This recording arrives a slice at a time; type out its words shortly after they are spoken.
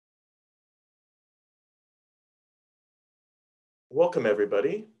Welcome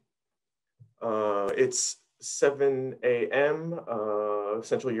everybody. It's 7 a.m.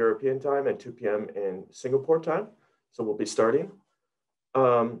 Central European time and 2 p.m. in Singapore time. So we'll be starting.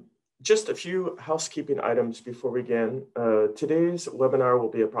 Just a few housekeeping items before we begin. Today's webinar will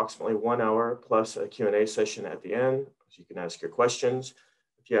be approximately 1 hour plus a Q&A session at the end. So you can ask your questions.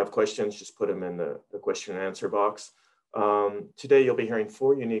 If you have questions, just put them in the question and answer box. Today, you'll be hearing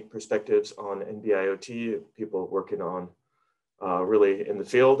 4 unique perspectives on NB-IoT, people working on really in the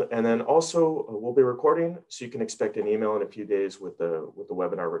field. And then also we'll be recording, so you can expect an email in a few days with the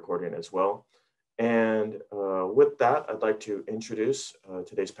webinar recording as well. And with that, I'd like to introduce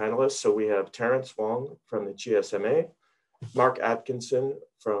today's panelists. So we have Terence Wong from the GSMA, Mark Atkinson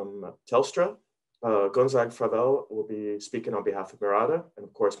from Telstra, Gonzague Fravel will be speaking on behalf of Murata, and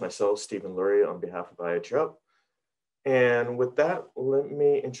of course myself, Stephen Lurie, on behalf of IoTerop. And with that, let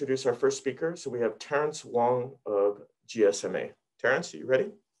me introduce our first speaker. So we have Terence Wong of GSMA. Terence, are you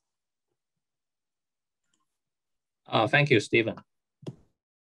ready? Thank you, Stephen.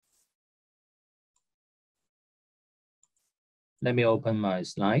 Let me open my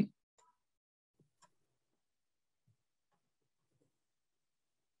slide.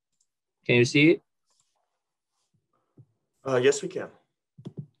 Can you see it? Yes, we can.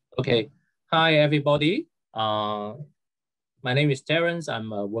 Okay. Hi, everybody. My name is Terence.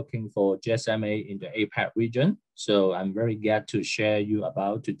 I'm working for GSMA in the APAC region. So I'm very glad to share you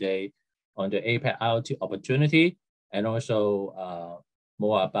about today on the APAC IoT opportunity and also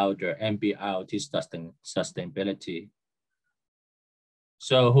more about the NB-IoT sustainability.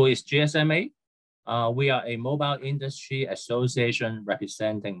 So who is GSMA? We are a mobile industry association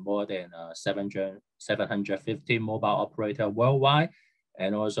representing more than 750 mobile operators worldwide,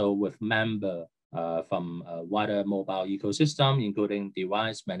 and also with members from a wider mobile ecosystem, including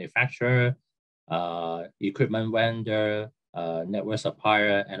device manufacturer, equipment vendor, network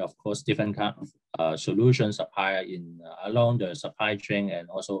supplier, and of course, different kind of solution supplier along the supply chain and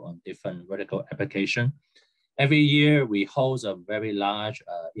also on different vertical application. Every year, we host a very large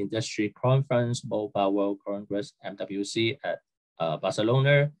industry conference, Mobile World Congress, MWC, at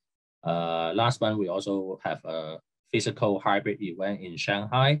Barcelona. Last month, we also have a physical hybrid event in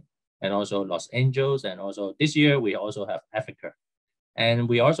Shanghai and also Los Angeles. And also this year, we also have Africa. And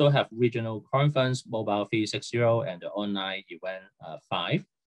we also have regional conference, Mobile 360, and the online event 5.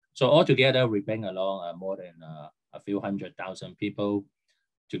 So altogether, we bring along more than a few 100,000 people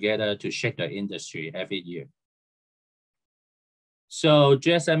together to shake the industry every year. So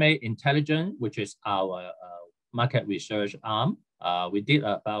GSMA Intelligence, which is our market research arm, we did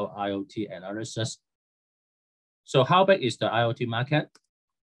about IoT analysis. So how big is the IoT market?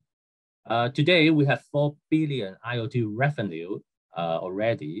 Today, we have 4 billion IoT revenue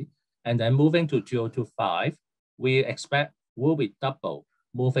already. And then moving to 2025, we expect will be double,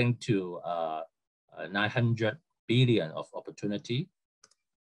 moving to 900 billion of opportunity.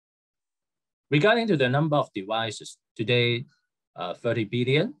 Regarding to the number of devices, today, 30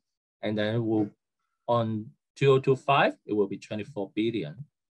 billion, and then on 2025, it will be 24 billion.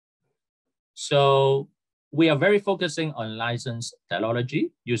 So we are very focusing on licensed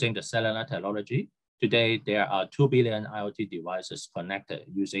technology using the cellular technology. Today, there are 2 billion IoT devices connected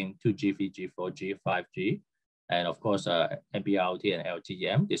using 2G, 3G, 4G, 5G, and of course, NB-IoT and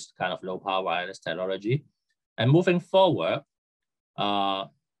LTE-M, this kind of low power wireless technology. And moving forward,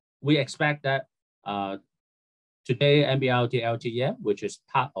 we expect that today, NB-IoT LTE-M, which is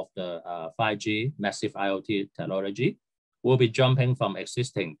part of the 5G massive IoT technology, will be jumping from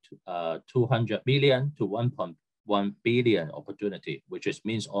existing 200 million to 1.1 billion opportunity, which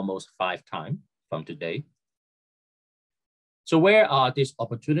means almost 5 times from today. So where are these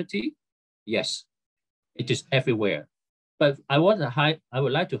opportunities? Yes, it is everywhere. But I would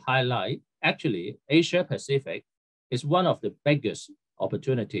like to highlight, actually, Asia Pacific is one of the biggest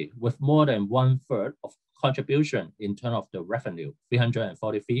opportunity with more than 1/3 of contribution in terms of the revenue,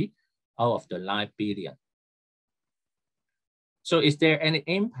 343 out of the 9 billion. So is there any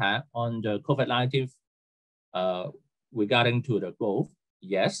impact on the COVID-19 regarding to the growth?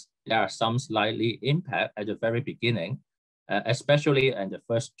 Yes, there are some slightly impact at the very beginning, especially in the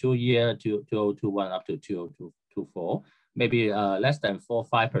first 2 years, 2021 up to 2024, maybe less than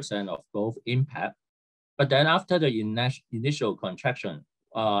 4-5% of growth impact. But then after the initial contraction,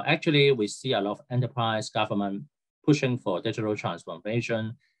 actually we see a lot of enterprise government pushing for digital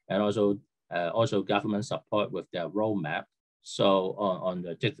transformation and also government support with their roadmap. So on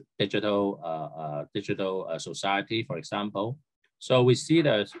the digital society, for example. So we see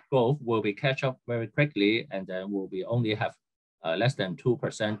the growth will be catch up very quickly, and then will be only have less than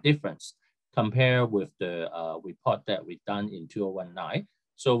 2% difference compared with the report that we done in 2019.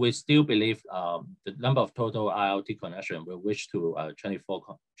 So we still believe the number of total IoT connection will reach to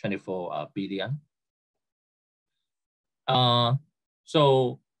 24 billion.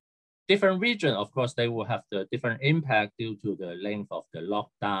 So different region, of course, they will have the different impact due to the length of the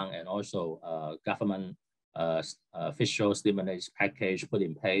lockdown and also government official stimulus package put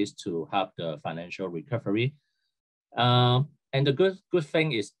in place to help the financial recovery. And the good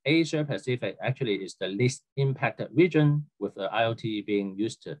thing is Asia Pacific actually is the least impacted region, with the IoT being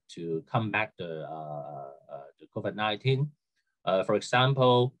used to combat the COVID-19. For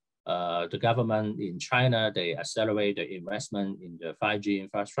example, the government in China, they accelerate the investment in the 5G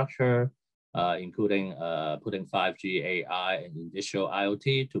infrastructure, including putting 5G, AI, and industrial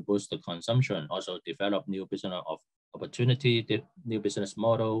IoT to boost the consumption, also develop new business opportunity, new business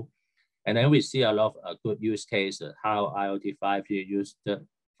model. And then we see a lot of good use cases, how IoT 5G used,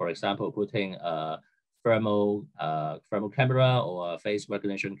 for example, putting a thermal camera or a face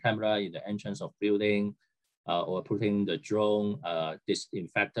recognition camera in the entrance of building, or putting the drone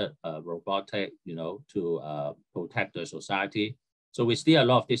disinfected robotic, to protect the society. So we see a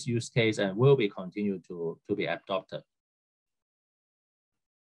lot of this use case and will be continued to be adopted.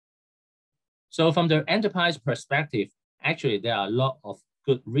 So from the enterprise perspective, actually there are a lot of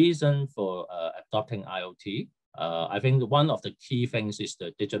good reason for adopting IoT. I think one of the key things is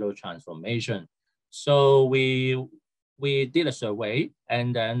the digital transformation. So we did a survey,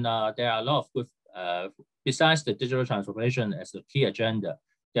 and then there are a lot of good, besides the digital transformation as the key agenda,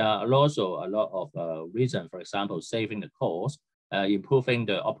 there are also a lot of reasons, for example, saving the cost, improving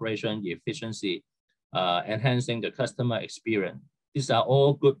the operation efficiency, enhancing the customer experience. These are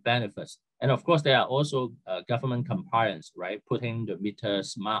all good benefits. And of course, there are also government compliance, right? Putting the meter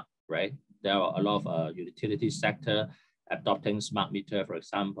smart, right? There are a lot of utility sector adopting smart meter, for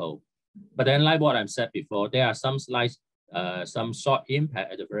example. But then, like what I've said before, there are some slight, some short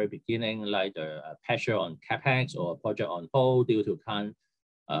impact at the very beginning, like the pressure on CapEx or project on hold due to can't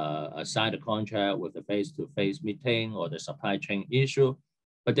sign the contract with the face-to-face meeting or the supply chain issue.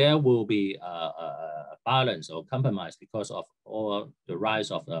 But there will be a balance or compromise because of all the rise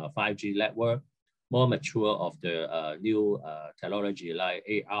of the 5G network, more mature of the new technology like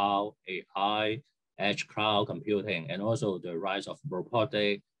AR, AI, edge cloud computing, and also the rise of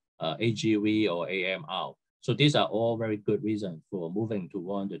robotic, AGV or AMR. So these are all very good reasons for moving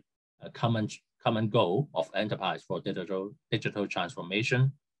toward the common goal of enterprise for digital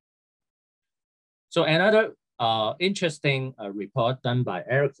transformation. So another interesting report done by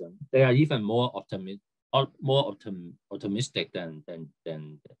Ericsson, they are even more optimistic than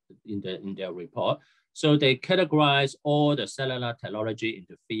in their report. So they categorize all the cellular technology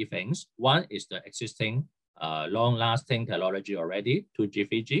into three things. One is the existing long-lasting technology already, 2G,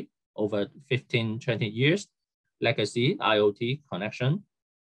 3G, over 15, 20 years, legacy IoT connection.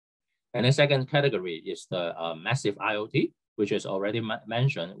 And the second category is the massive IoT, which is already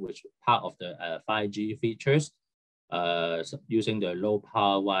mentioned, which part of the 5G features using the low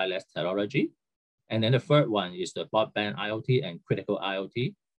power wireless technology. And then the third one is the broadband IoT and critical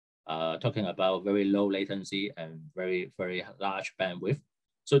IoT, talking about very low latency and very, very large bandwidth.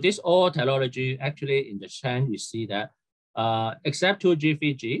 So this all technology actually in the trend, you see that except 2G,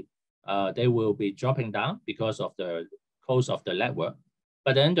 3G, they will be dropping down because of the cost of the network.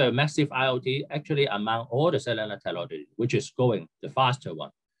 But then the massive IoT actually among all the cellular technology, which is going the faster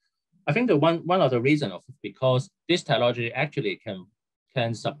one. I think the one of the reasons of because this technology actually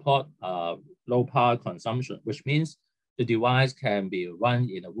can support low power consumption, which means the device can be run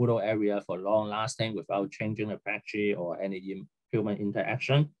in a rural area for long lasting without changing the battery or any human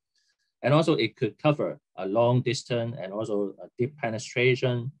interaction. And also it could cover a long distance and also a deep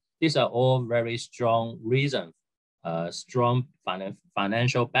penetration. These are all very strong reasons, strong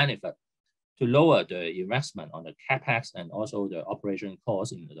financial benefit to lower the investment on the CapEx and also the operation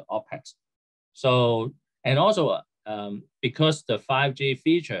cost in the OpEx. So, and also because the 5G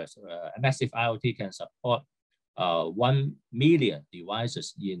features, massive IoT can support 1 million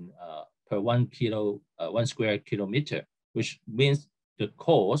devices in per 1 square kilometer, which means the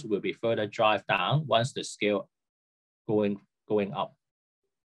cost will be further drive down once the scale going up.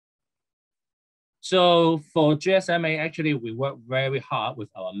 So for GSMA, actually, we work very hard with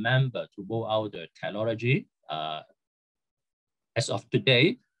our member to roll out the technology. As of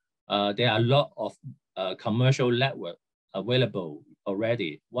today, there are a lot of commercial network available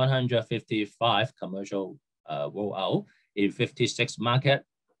already, 155 commercial rollout in 56 markets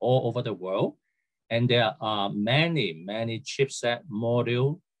all over the world. And there are many chipset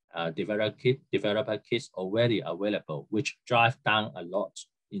module developer kits already available, which drive down a lot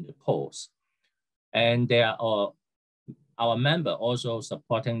in the cost. And they are our member also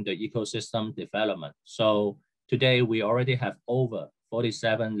supporting the ecosystem development. So today we already have over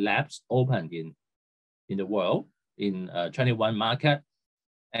 47 labs open in the world in 21 markets.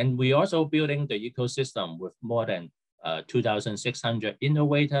 And we also building the ecosystem with more than 2,600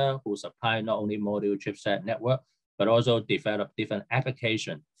 innovators who supply not only module chipset network, but also develop different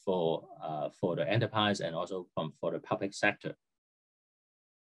applications for the enterprise and also for the public sector.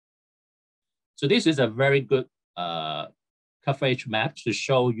 So this is a very good coverage map to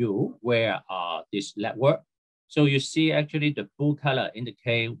show you where this network. So you see actually the blue color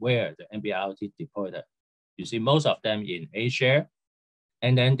indicate where the NB-IoT deployed. You see most of them in Asia.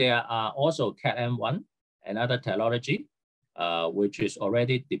 And then there are also Cat-M1, another technology, which is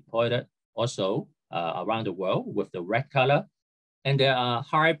already deployed also around the world with the red color. And there are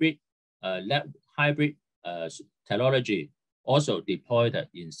hybrid technology also deployed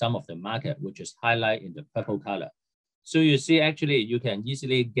in some of the market, which is highlighted in the purple color. So you see, actually, you can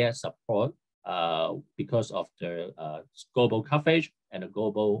easily get support because of the global coverage and the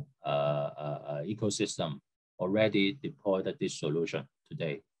global ecosystem already deployed this solution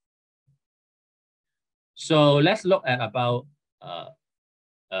today. So let's look at about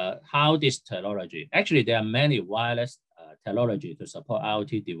how this technology, actually there are many wireless technology to support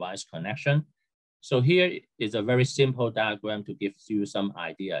IoT device connection. So here is a very simple diagram to give you some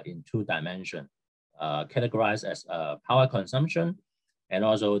idea in 2 dimensions, categorized as power consumption and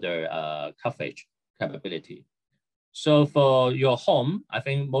also the coverage capability. So for your home, I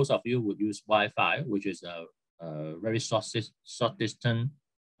think most of you would use Wi-Fi, which is a very short distance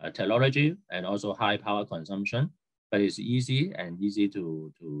technology and also high power consumption, but it's easy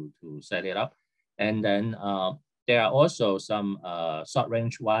to set it up. And then there are also some short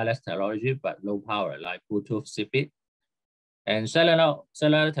range wireless technology, but low power like Bluetooth, Zigbee. And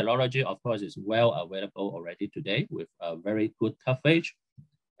cellular technology, of course, is well available already today with a very good coverage.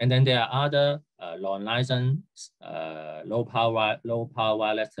 And then there are other non-licensed low power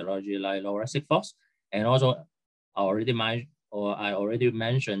wireless technology like LoRa Sigfox, and also I already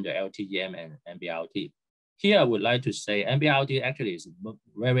mentioned the LTE-M and NB-IoT. Here I would like to say NB-IoT actually is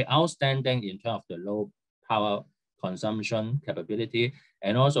very outstanding in terms of the low power consumption capability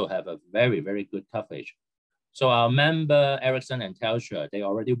and also have a very, very good coverage. So our member Ericsson and Telstra, they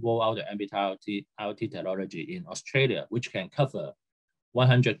already roll out the NB-IoT technology in Australia, which can cover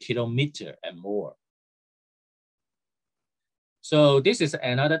 100 kilometers and more. So this is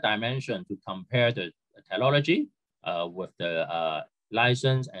another dimension to compare the technology with the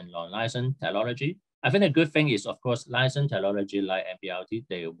licensed and non-licensed technology. I think the good thing is, of course, licensed technology like NB-IoT,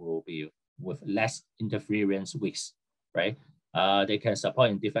 they will be with less interference risks, right? They can support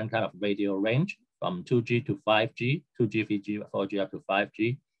in different kind of radio range from 2G to 5G, 2G, 3G, 4G up to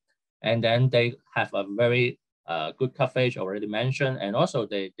 5G. And then they have a very good coverage already mentioned. And also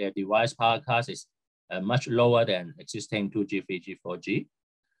their device power cost is much lower than existing 2G, 3G, 4G.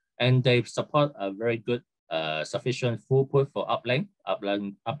 And they support a very good sufficient throughput for upload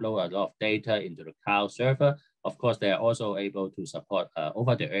a lot of data into the cloud server. Of course, they are also able to support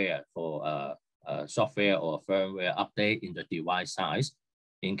over the air for software or firmware update in the device size.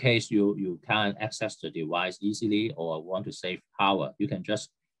 In case you can't access the device easily or want to save power, you can just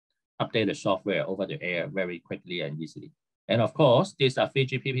update the software over the air very quickly and easily. And of course, this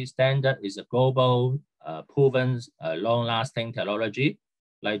 3GPP standard is a global, proven, long-lasting technology,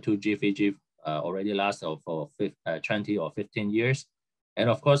 like 2G, 3G already lasts for 20 or 15 years. And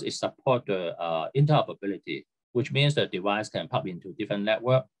of course, it supports the interoperability, which means the device can pop into different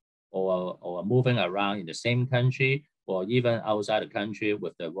network or moving around in the same country or even outside the country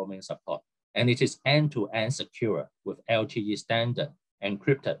with the roaming support. And it is end-to-end secure with LTE standard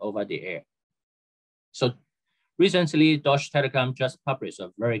encrypted over the air. So recently, Deutsche Telekom just published a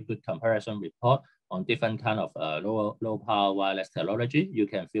very good comparison report on different kind of low power wireless technology. You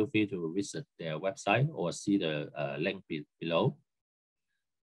can feel free to visit their website or see the link below.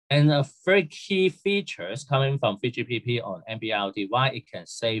 And a very key features coming from 3GPP on NB-IoT, why it can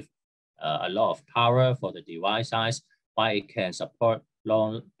save a lot of power for the device size, why it can support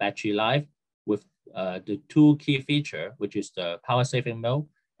long battery life with the 2 key features, which is the power saving mode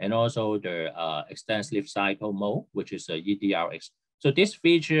and also the extensive cycle mode, which is the EDRX. So this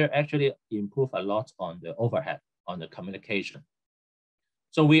feature actually improve a lot on the overhead, on the communication.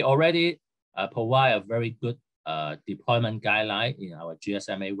 So we already provide a very good deployment guideline in our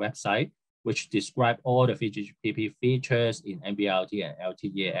GSMA website, which describe all the 3GPP features in NB-IoT and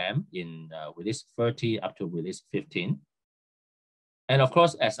LTE-M in release 30 up to release 15. And of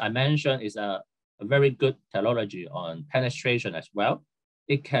course, as I mentioned, is a very good technology on penetration as well.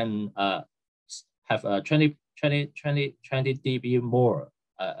 It can have a 20 dB more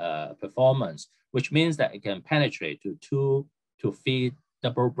performance, which means that it can penetrate to 2 to 3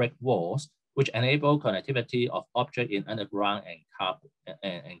 double brick walls, which enable connectivity of objects in underground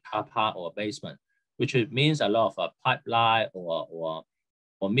and car park or basement, which means a lot of pipeline or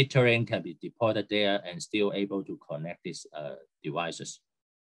metering can be deployed there and still able to connect these devices.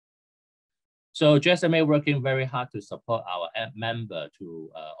 So GSMA working very hard to support our member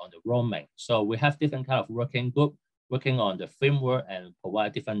to on the roaming. So we have different kind of working group working on the framework and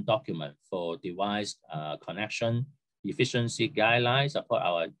provide different documents for device connection, efficiency guidelines, support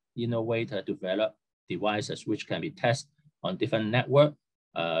our innovator develop devices which can be tested on different network.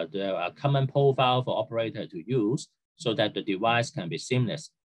 There are common profile for operator to use so that the device can be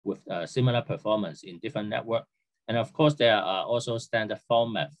seamless with similar performance in different network. And of course, there are also standard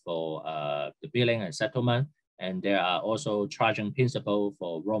format for the billing and settlement, and there are also charging principle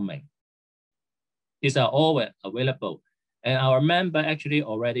for roaming. These are all available. And our member actually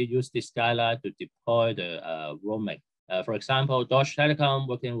already use this guideline to deploy the roaming. For example, Deutsche Telekom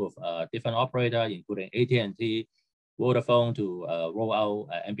working with different operator, including AT&T, Vodafone to roll out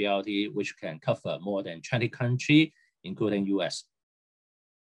NB-IoT, which can cover more than 20 countries, including US.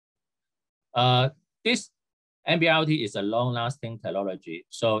 This NB-IoT is a long-lasting technology,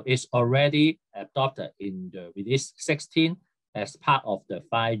 so it's already adopted in the release 16 as part of the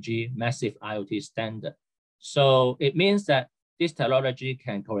 5G massive IoT standard. So it means that this technology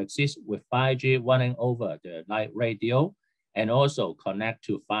can coexist with 5G running over the light radio and also connect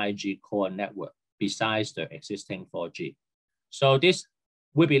to 5G core network besides the existing 4G. So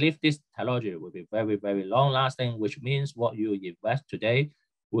we believe this technology will be very, very long-lasting, which means what you invest today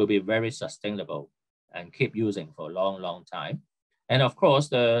will be very sustainable and keep using for a long, long time. And of course,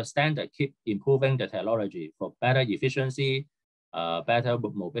 the standard keep improving the technology for better efficiency, better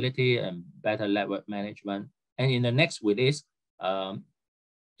mobility, and better network management. And in the next release,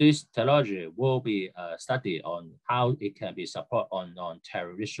 this technology will be studied on how it can be supported on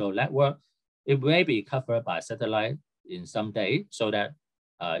non-terrestrial network. It may be covered by satellite in some day, so that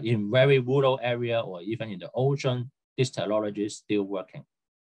in very rural area or even in the ocean, this technology is still working.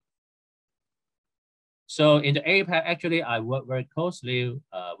 So in the APAC, actually, I work very closely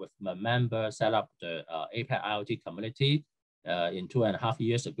with my member, set up the APAC IoT community in 2.5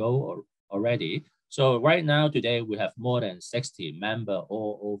 years ago already. So right now, today, we have more than 60 members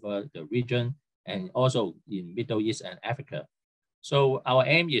all over the region and also in Middle East and Africa. So our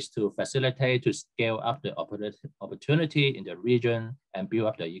aim is to facilitate to scale up the opportunity in the region and build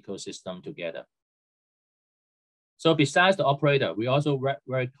up the ecosystem together. So besides the operator, we also work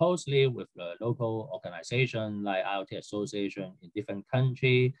very closely with the local organization like IoT Association in different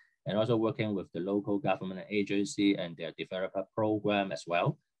countries, and also working with the local government agency and their developer program as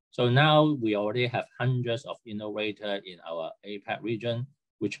well. So now we already have hundreds of innovators in our APAC region,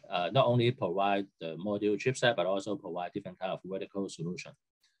 which not only provide the module chipset, but also provide different kind of vertical solution.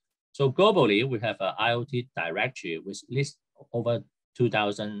 So globally, we have an IoT directory which lists over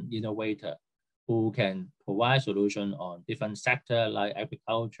 2,000 innovators who can provide solutions on different sectors like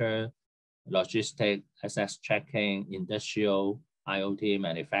agriculture, logistics, asset tracking, industrial, IoT,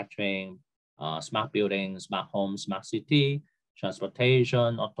 manufacturing, smart buildings, smart homes, smart city,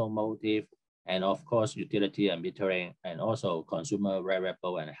 transportation, automotive, and of course, utility and metering, and also consumer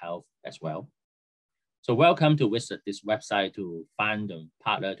wearable and health as well. So welcome to visit this website to find a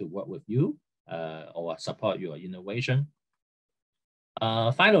partner to work with you or support your innovation.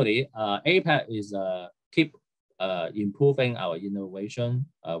 Finally, APAC is keep improving our innovation.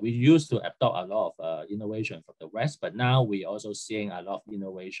 We used to adopt a lot of innovation from the West, but now we also seeing a lot of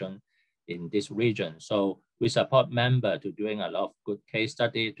innovation in this region. So we support members to doing a lot of good case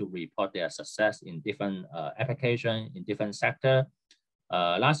study to report their success in different applications in different sectors.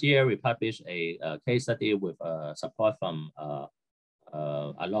 Last year, we published a case study with support from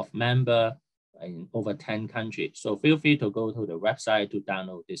a lot of members in over 10 countries. So feel free to go to the website to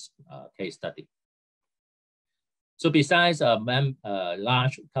download this case study. So besides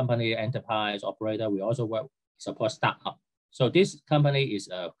large company, enterprise operator, we also support startup. So this company is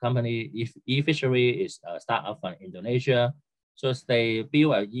a company, eFishery is a startup from Indonesia. So they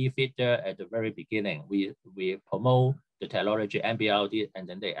build an e-feeder at the very beginning. We promote the technology NB-IoT and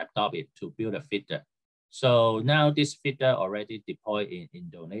then they adopt it to build a feeder. So now this feeder already deployed in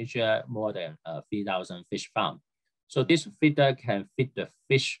Indonesia, more than 3,000 fish farms. So this feeder can feed the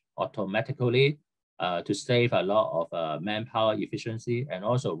fish automatically to save a lot of manpower efficiency and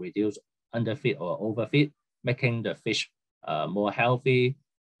also reduce underfeed or overfeed, making the fish more healthy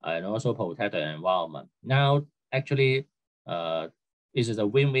and also protect the environment. Now, actually, It is a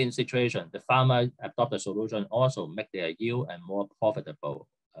win-win situation. The farmer adopt the solution, also make their yield and more profitable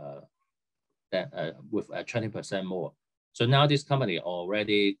with 20% more. So now this company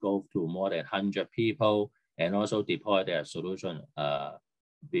already go to more than 100 people and also deploy their solution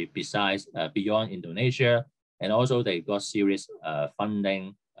beyond Indonesia. And also they got serious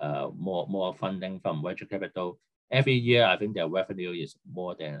funding, more funding from venture capital. Every year, I think their revenue is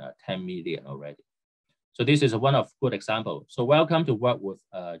more than 10 million already. So this is one of good example. So welcome to work with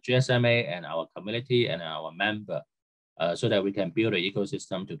GSMA and our community and our member so that we can build an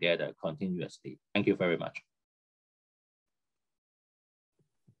ecosystem together continuously. Thank you very much.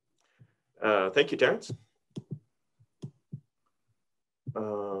 Thank you, Terrence.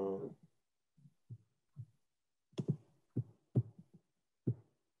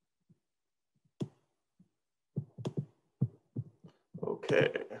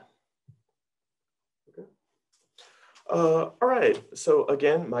 Okay. All right, so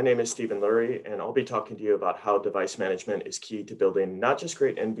again, my name is Stephen Lurie, and I'll be talking to you about how device management is key to building not just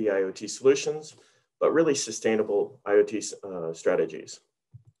great NB-IoT solutions, but really sustainable IoT strategies.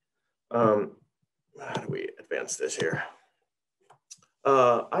 How do we advance this here?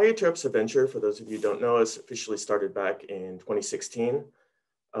 IoTerop's venture, for those of you who don't know, is officially started back in 2016,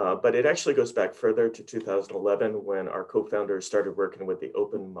 but it actually goes back further to 2011 when our co-founders started working with the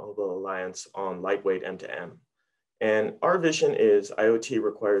Open Mobile Alliance on lightweight M2M. And our vision is IoT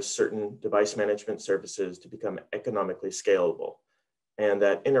requires certain device management services to become economically scalable, and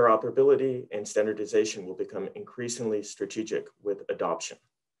that interoperability and standardization will become increasingly strategic with adoption.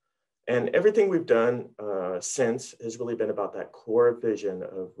 And everything we've done since has really been about that core vision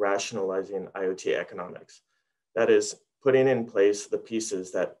of rationalizing IoT economics. That is, putting in place the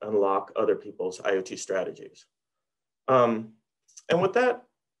pieces that unlock other people's IoT strategies. And with that,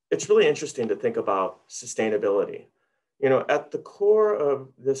 it's really interesting to think about sustainability. You know, at the core of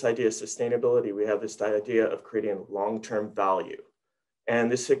this idea of sustainability, we have this idea of creating long-term value.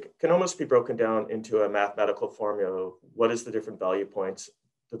 And this can almost be broken down into a mathematical formula of what is the different value points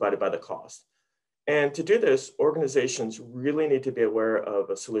divided by the cost. And to do this, organizations really need to be aware of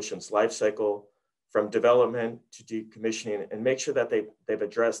a solution's life cycle from development to decommissioning and make sure that they've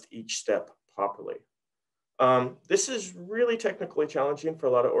addressed each step properly. This is really technically challenging for a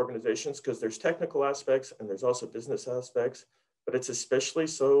lot of organizations because there's technical aspects and there's also business aspects, but it's especially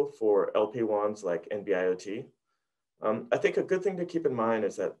so for LP1s like NB-IoT. I think a good thing to keep in mind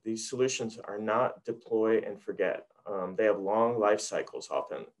is that these solutions are not deploy and forget. They have long life cycles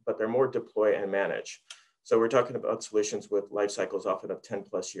often, but they're more deploy and manage. So we're talking about solutions with life cycles often of 10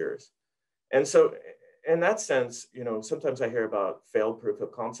 plus years. And so in that sense, you know, sometimes I hear about failed proof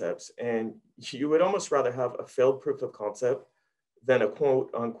of concepts, and you would almost rather have a failed proof of concept than a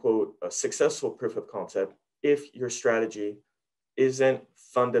quote unquote a successful proof of concept if your strategy isn't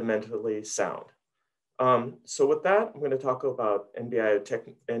fundamentally sound. So with that, I'm going to talk about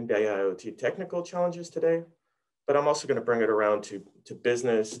NB-IoT technical challenges today, but I'm also going to bring it around to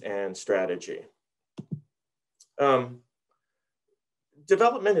business and strategy.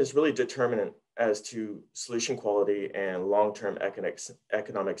 Development is really determinant as to solution quality and long-term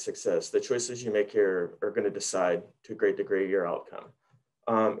economic success. The choices you make here are going to decide to a great degree your outcome.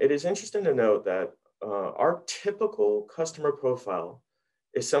 It is interesting to note that our typical customer profile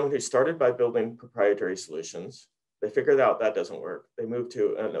is someone who started by building proprietary solutions. They figured out that doesn't work. They moved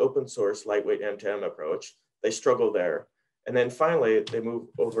to an open source lightweight M2M approach. They struggle there. And then finally, they move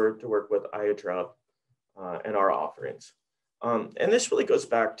over to work with IoTerop and our offerings. And this really goes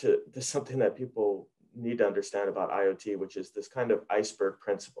back to something that people need to understand about IoT, which is this kind of iceberg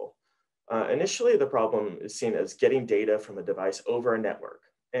principle. Initially, the problem is seen as getting data from a device over a network,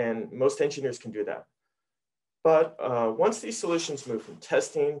 and most engineers can do that. But once these solutions move from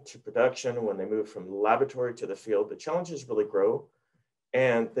testing to production, when they move from the laboratory to the field, the challenges really grow,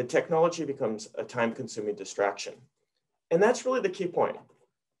 and the technology becomes a time-consuming distraction. And that's really the key point.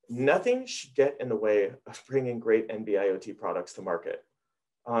 Nothing should get in the way of bringing great NB-IoT products to market.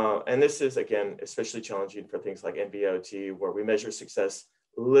 And this is, again, especially challenging for things like NB-IoT, where we measure success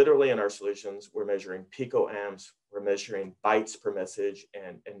literally in our solutions. We're measuring picoamps, we're measuring bytes per message,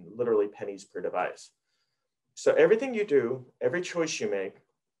 and literally pennies per device. So everything you do, every choice you make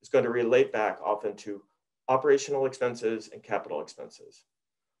is going to relate back often to operational expenses and capital expenses.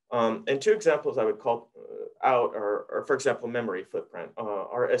 And two examples I would call out are, for example, memory footprint.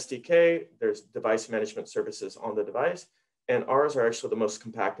 Our SDK, there's device management services on the device, and ours are actually the most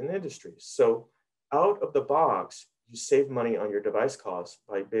compact in the industry. So out of the box, you save money on your device costs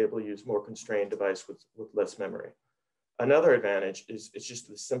by being able to use more constrained device with less memory. Another advantage is just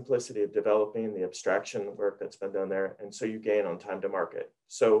the simplicity of developing, the abstraction work that's been done there. And so you gain on time to market.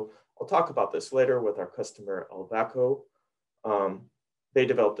 So I'll talk about this later with our customer, Alvaco. They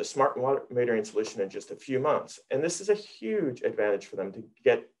developed a smart water metering solution in just a few months. And this is a huge advantage for them to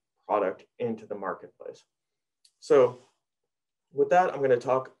get product into the marketplace. So with that, I'm going to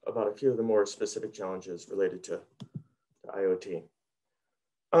talk about a few of the more specific challenges related to IoT.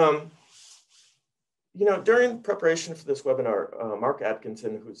 You know, during preparation for this webinar, Mark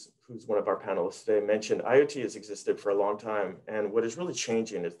Atkinson, who's one of our panelists today, mentioned IoT has existed for a long time, and what is really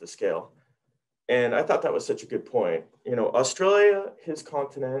changing is the scale. And I thought that was such a good point. You know, Australia, his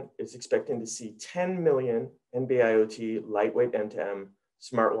continent, is expecting to see 10 million NB-IoT lightweight M2M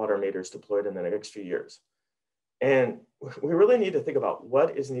smart water meters deployed in the next few years. And we really need to think about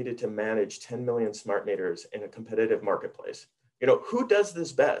what is needed to manage 10 million smart meters in a competitive marketplace. You know, who does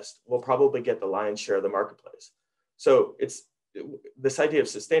this best will probably get the lion's share of the marketplace. So this idea of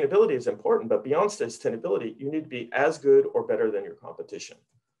sustainability is important, but beyond sustainability, you need to be as good or better than your competition.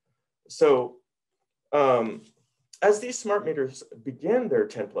 So as these smart meters begin their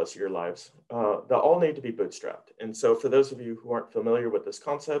 10+ year lives, they'll all need to be bootstrapped. And so for those of you who aren't familiar with this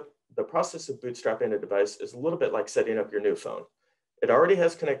concept, the process of bootstrapping a device is a little bit like setting up your new phone. It already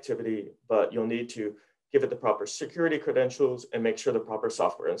has connectivity, but you'll need to give it the proper security credentials and make sure the proper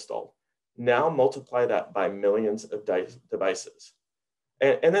software installed. Now multiply that by millions of devices.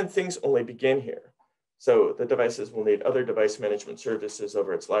 And then things only begin here. So the devices will need other device management services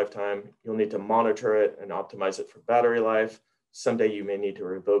over its lifetime. You'll need to monitor it and optimize it for battery life. Someday you may need to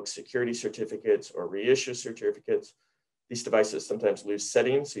revoke security certificates or reissue certificates. These devices sometimes lose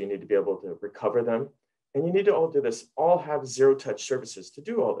settings, so you need to be able to recover them. And you need to all do this, all have zero-touch services to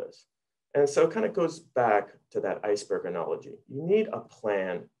do all this. And so it kind of goes back to that iceberg analogy. You need a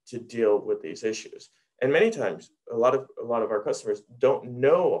plan to deal with these issues. And many times, a lot of our customers don't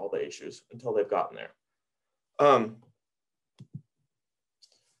know all the issues until they've gotten there. I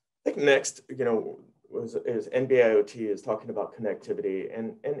think next, you know, is NB-IoT is talking about connectivity,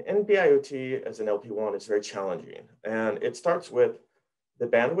 and NB-IoT as an LP1 is very challenging. And it starts with the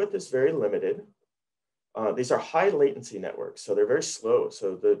bandwidth is very limited. These are high latency networks, so they're very slow.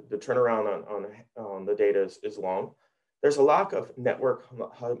 So the turnaround on the data is long. There's a lack of network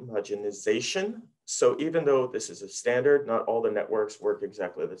homogenization. So even though this is a standard, not all the networks work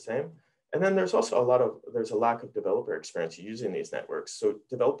exactly the same. And then there's also there's a lack of developer experience using these networks. So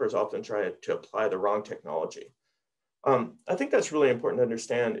developers often try to apply the wrong technology. I think that's really important to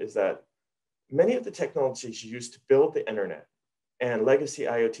understand is that many of the technologies used to build the internet and legacy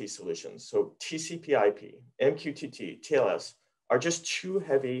IoT solutions, so TCP/IP, MQTT, TLS, are just too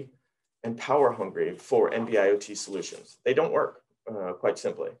heavy and power hungry for NB-IoT solutions. They don't work, quite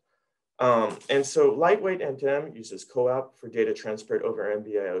simply. And so lightweight M2M uses CoAP for data transport over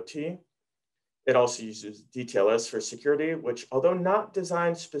NB-IoT. It also uses DTLS for security, which, although not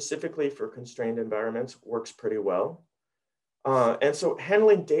designed specifically for constrained environments, works pretty well. And so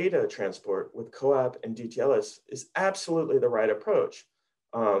handling data transport with CoAP and DTLS is absolutely the right approach.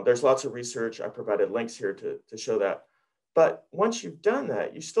 There's lots of research. I provided links here to show that. But once you've done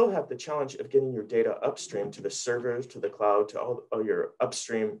that, you still have the challenge of getting your data upstream to the servers, to the cloud, to all your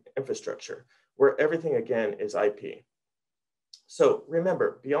upstream infrastructure, where everything, again, is IP. So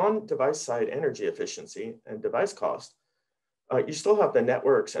remember, beyond device-side energy efficiency and device cost, you still have the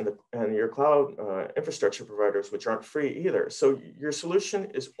networks and your cloud infrastructure providers, which aren't free either. So your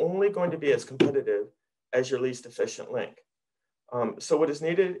solution is only going to be as competitive as your least efficient link. So what is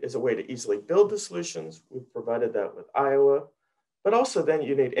needed is a way to easily build the solutions. We've provided that with Iowa, but also then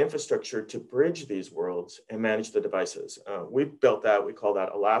you need infrastructure to bridge these worlds and manage the devices. We've built that, we call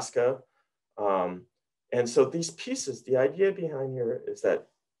that Alaska. And so these pieces, the idea behind here is that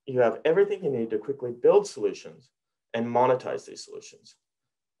you have everything you need to quickly build solutions and monetize these solutions.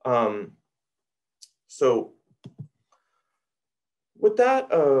 So with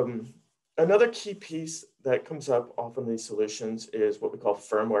that, another key piece that comes up often in these solutions is what we call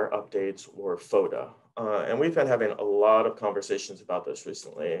firmware updates or FODA. And we've been having a lot of conversations about this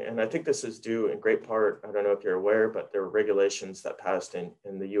recently. And I think this is due in great part, I don't know if you're aware, but there were regulations that passed in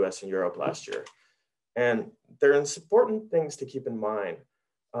the US and Europe last year. And there are important things to keep in mind.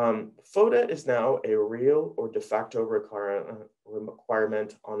 FODA is now a real or de facto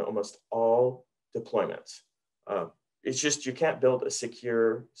requirement on almost all deployments. It's just, you can't build a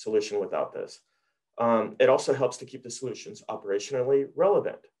secure solution without this. It also helps to keep the solutions operationally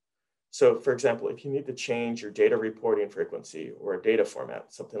relevant. So for example, if you need to change your data reporting frequency or a data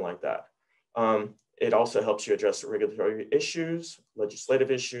format, something like that, it also helps you address regulatory issues,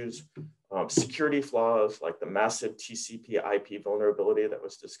 legislative issues, security flaws like the massive TCP/IP vulnerability that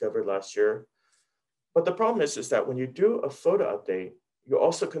was discovered last year. But the problem is that when you do a photo update, you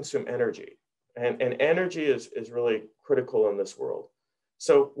also consume energy. And energy is really critical in this world.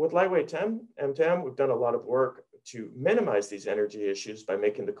 So with lightweight M2M, we've done a lot of work to minimize these energy issues by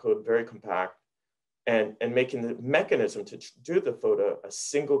making the code very compact and making the mechanism to do the photo a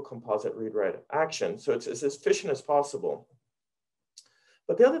single composite read-write action. So it's as efficient as possible.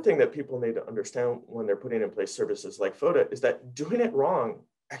 But the other thing that people need to understand when they're putting in place services like photo is that doing it wrong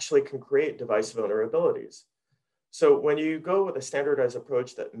actually can create device vulnerabilities. So when you go with a standardized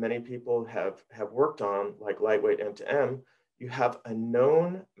approach that many people have worked on, like lightweight M2M, you have a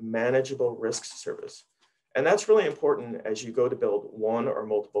known manageable risk service. And that's really important as you go to build one or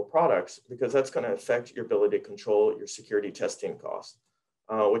multiple products, because that's going to affect your ability to control your security testing costs,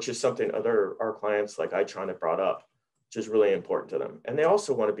 which is something our clients like Itron have brought up, which is really important to them. And they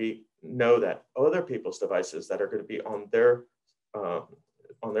also want to know that other people's devices that are going to be on their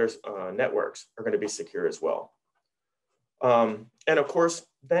networks are going to be secure as well. And of course,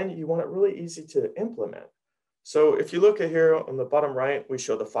 then you want it really easy to implement. So if you look at here on the bottom right, we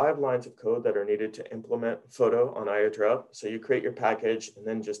show the 5 lines of code that are needed to implement photo on IoTerop. So you create your package and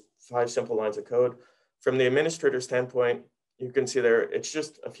then just 5 simple lines of code. From the administrator standpoint, you can see there, it's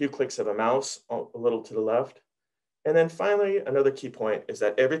just a few clicks of a mouse a little to the left. And then finally, another key point is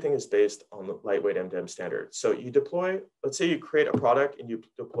that everything is based on the lightweight M2M standard. So you deploy, let's say you create a product and you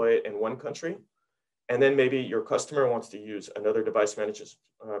deploy it in one country, and then maybe your customer wants to use another device management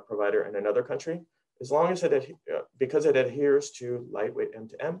provider in another country. As long as because it adheres to lightweight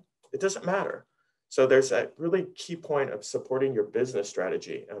M2M, it doesn't matter. So there's that really key point of supporting your business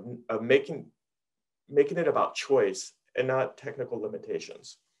strategy, of making it about choice and not technical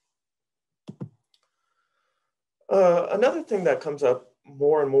limitations. Another thing that comes up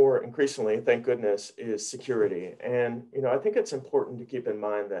more and more increasingly, thank goodness, is security. And I think it's important to keep in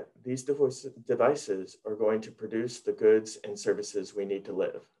mind that these devices are going to produce the goods and services we need to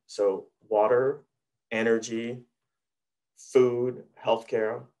live. So water, energy, food,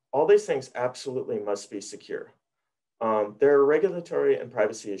 healthcare, all these things absolutely must be secure. There are regulatory and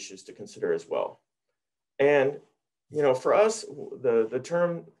privacy issues to consider as well. And for us, the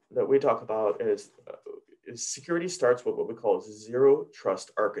term that we talk about is security starts with what we call zero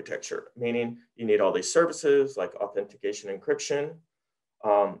trust architecture, meaning you need all these services like authentication and encryption.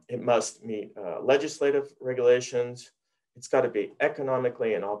 It must meet legislative regulations. It's got to be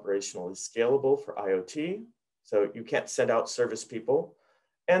economically and operationally scalable for IoT. So you can't send out service people.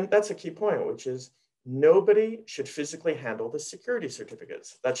 And that's a key point, which is nobody should physically handle the security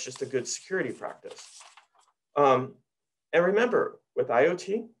certificates. That's just a good security practice. And remember, with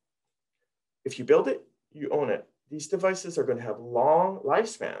IoT, if you build it, you own it. These devices are going to have long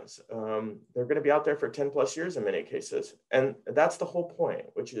lifespans. They're going to be out there for 10 plus years in many cases. And that's the whole point,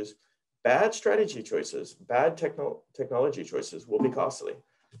 which is bad strategy choices, bad technology choices will be costly.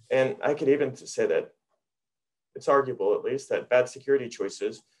 And I could even say that it's arguable, at least, that bad security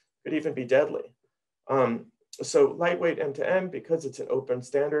choices could even be deadly. So lightweight M2M, because it's an open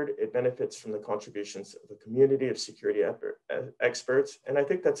standard, it benefits from the contributions of a community of security experts. And I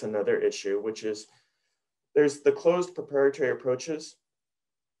think that's another issue, which is there's the closed proprietary approaches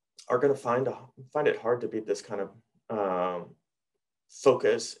are going to find it hard to beat this kind of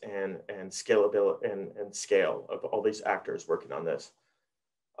focus and scalability and scale of all these actors working on this.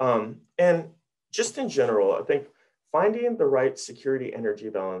 And just in general, I think finding the right security energy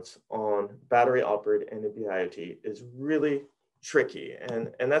balance on battery operated NB-IoT is really tricky.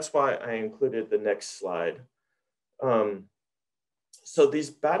 And that's why I included the next slide. So these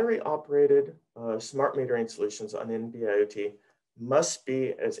battery operated smart metering solutions on NB-IoT must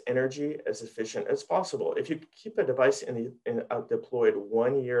be as energy as efficient as possible. If you keep a device deployed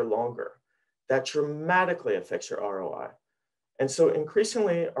 1 year longer, that dramatically affects your ROI. And so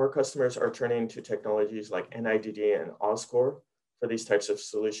increasingly, our customers are turning to technologies like NIDD and Oscore for these types of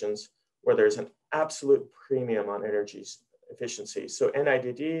solutions, where there's an absolute premium on energy efficiency. So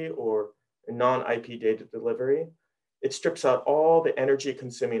NIDD, or non-IP data delivery, it strips out all the energy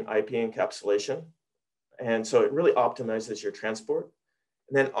consuming IP encapsulation. And so it really optimizes your transport.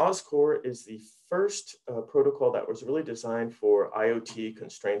 And then Oscore is the first protocol that was really designed for IoT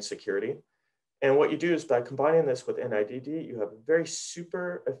constrained security. And what you do is by combining this with NIDD, you have a very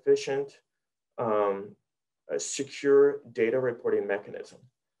super efficient, secure data reporting mechanism.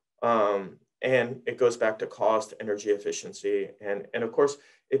 And it goes back to cost, energy efficiency, and of course,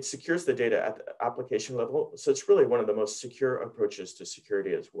 it secures the data at the application level. So it's really one of the most secure approaches to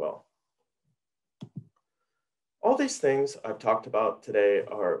security as well. All these things I've talked about today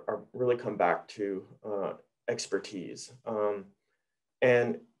are really come back to expertise.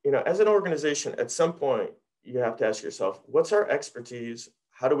 And as an organization, at some point, you have to ask yourself, what's our expertise?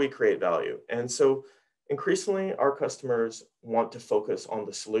 How do we create value? And so increasingly, our customers want to focus on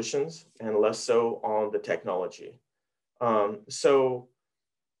the solutions and less so on the technology. So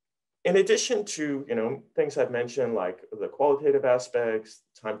in addition to things I've mentioned, like the qualitative aspects,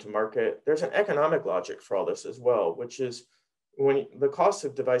 time to market, there's an economic logic for all this as well, which is when the cost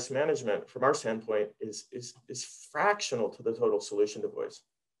of device management from our standpoint is fractional to the total solution device,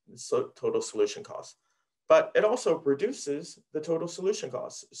 total solution cost. But it also reduces the total solution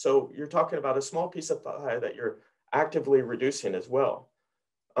costs. So you're talking about a small piece of pie that you're actively reducing as well.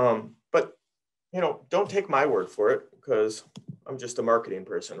 But don't take my word for it, because I'm just a marketing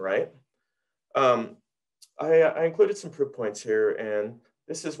person, right? I included some proof points here, and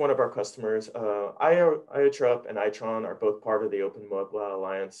this is one of our customers. IoTerop and Itron are both part of the Open Mobile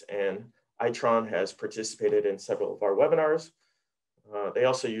Alliance, and Itron has participated in several of our webinars. They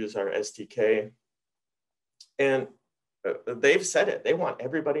also use our SDK, and they've said it. They want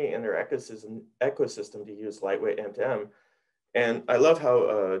everybody in their ecosystem to use lightweight M2M. And I love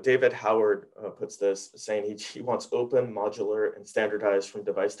how David Howard puts this, saying he wants open, modular, and standardized from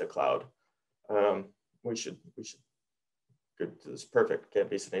device to cloud. We should. Good. This is perfect. Can't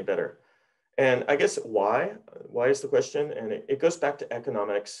be any better. And I guess why is the question? And it goes back to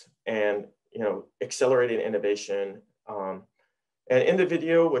economics and accelerating innovation. And in the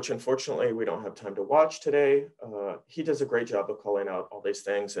video, which unfortunately we don't have time to watch today, he does a great job of calling out all these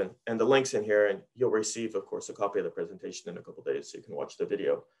things, and the link's in here, and you'll receive, of course, a copy of the presentation in a couple of days so you can watch the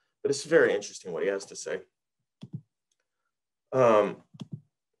video. But it's very interesting what he has to say.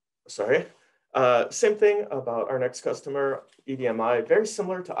 Same thing about our next customer, EDMI, very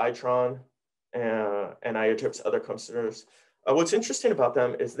similar to Itron and IoTerop's other customers. What's interesting about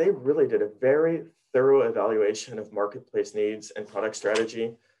them is they really did a very thorough evaluation of marketplace needs and product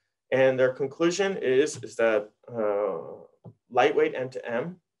strategy. And their conclusion is that lightweight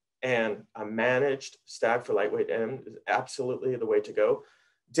M2M and a managed stack for lightweight M is absolutely the way to go.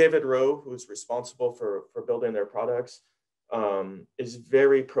 David Rowe, who's responsible for building their products, is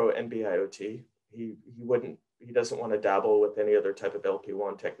very pro NB-IoT. He doesn't want to dabble with any other type of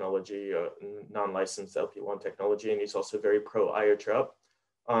LP1 technology, non-licensed LP1 technology, and he's also very pro IoTerop.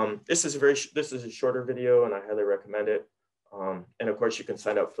 This is a shorter video, and I highly recommend it. And of course, you can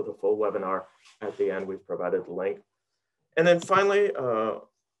sign up for the full webinar at the end. We've provided the link. And then finally,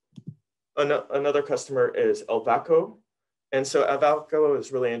 another customer is Elvaco. And so Elvaco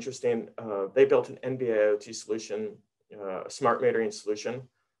is really interesting. They built an NB-IoT solution, a smart metering solution.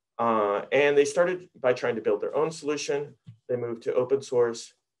 And they started by trying to build their own solution. They moved to open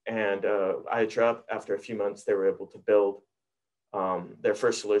source, and IoTerop, after a few months, they were able to build their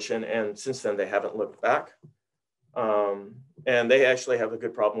first solution. And since then, they haven't looked back. And they actually have a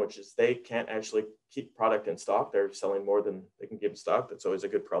good problem, which is they can't actually keep product in stock. They're selling more than they can give in stock. That's always a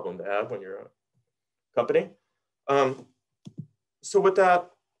good problem to have when you're a company. So with that,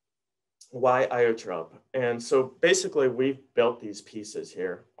 why IoTerop? And so basically, we've built these pieces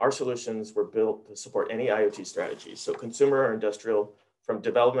here. Our solutions were built to support any IoT strategy. So consumer or industrial, from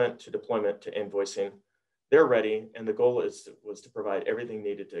development to deployment to invoicing, they're ready. And the goal was to provide everything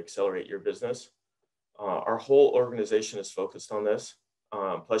needed to accelerate your business. Our whole organization is focused on this.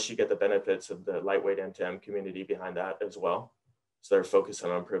 Plus, you get the benefits of the lightweight M2M community behind that as well. So they're focused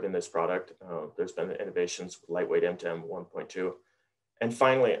on improving this product. There's been innovations with lightweight M2M 1.2. And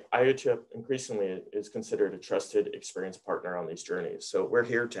finally, IoTerop increasingly is considered a trusted, experienced partner on these journeys. So we're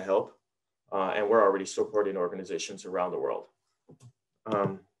here to help, and we're already supporting organizations around the world.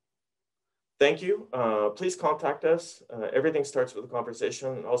 Thank you. Please contact us. Everything starts with a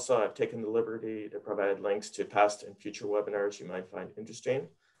conversation. Also, I've taken the liberty to provide links to past and future webinars you might find interesting.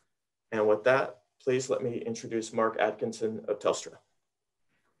 And with that, please let me introduce Mark Atkinson of Telstra.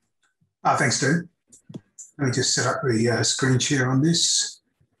 Thanks, Stu. Let me just set up the screen share on this.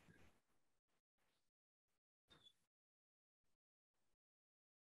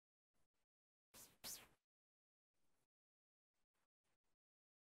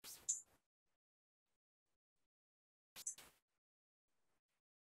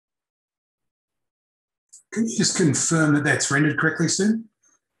 Can you just confirm that that's rendered correctly, Stu?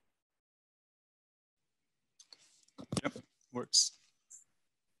 Yep, works.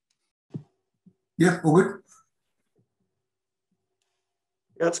 Yeah, all good?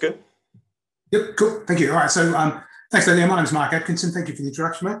 Yeah, that's good. Yep, cool. Thank you. All right, so thanks, Daniel. My name's Mark Atkinson. Thank you for the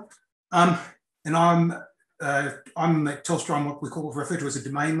introduction, mate. And I'm at Telstra. I'm what we refer to as a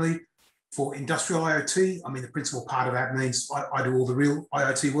domain lead. for industrial IoT. I mean, the principal part of that means I do all the real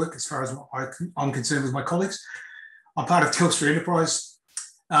IoT work as far as I'm concerned with my colleagues. I'm part of Telstra Enterprise.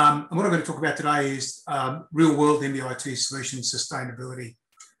 And what I'm going to talk about today is real world NB-IoT solution sustainability.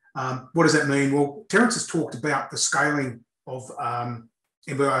 What does that mean? Well, Terence has talked about the scaling of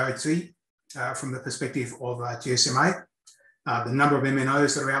NB-IoT from the perspective of GSMA, the number of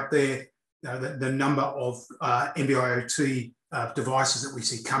MNOs that are out there, the number of NB-IoT devices that we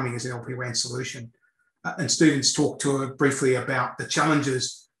see coming as an LPWAN solution. And students talked to her briefly about the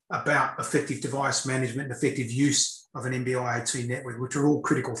challenges about effective device management and effective use of an NB-IoT network, which are all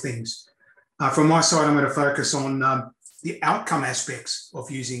critical things. From my side, I'm going to focus on the outcome aspects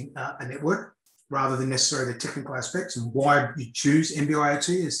of using a network rather than necessarily the technical aspects and why you choose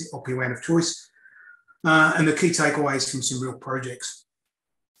NB-IoT as the LPWAN of choice, and the key takeaways from some real projects.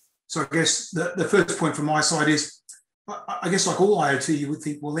 So I guess the first point from my side is, I guess like all IoT, you would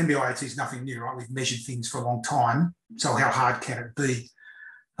think, well, NB-IoT is nothing new, right? We've measured things for a long time, so how hard can it be?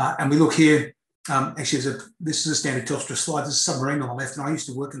 And we look here, actually, this is a standard Telstra slide. There's a submarine on the left, and I used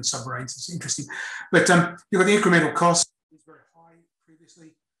to work in submarines. It's interesting. But you've got the incremental cost is very high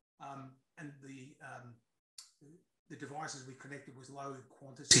previously, and the devices we connected was low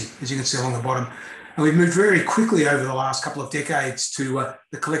quantity, as you can see along the bottom. And we've moved very quickly over the last couple of decades to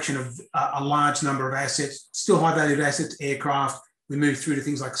the collection of a large number of assets, still high valued assets, aircraft. We moved through to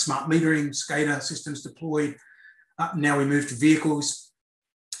things like smart metering, SCADA systems deployed. Now we move to vehicles,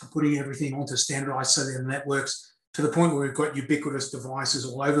 putting everything onto standardized cellular networks to the point where we've got ubiquitous devices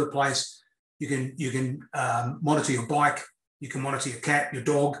all over the place. You can monitor your bike, you can monitor your cat, your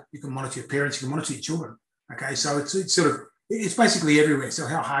dog, you can monitor your parents, you can monitor your children. Okay, so it's basically everywhere. So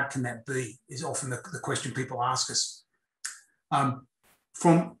how hard can that be is often the question people ask us.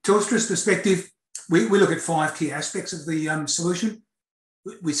 From Telstra's perspective, we look at 5 key aspects of the solution.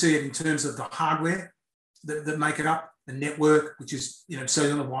 We see it in terms of the hardware that make it up, the network, which is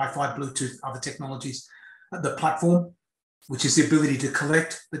cellular, Wi-Fi, Bluetooth, other technologies, the platform, which is the ability to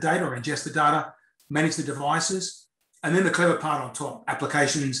collect the data or ingest the data, manage the devices, and then the clever part on top,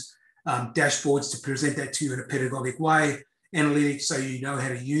 applications, dashboards to present that to you in a pedagogic way, analytics so you know how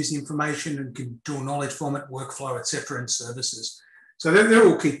to use the information and can draw knowledge from it, workflow, etc., and services. So they're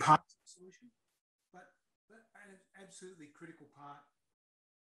all key parts of the solution. But an absolutely critical part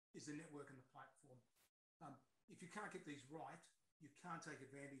is the network and the platform. If you can't get these right, you can't take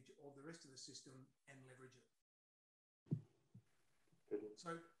advantage of the rest of the system and leverage it.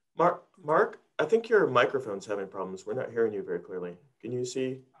 So, Mark, I think your microphone's having problems. We're not hearing you very clearly. Can you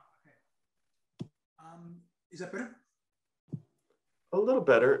see? Is that better? A little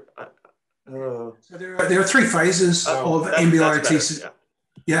better. So there are 3 phases of NB-IoT.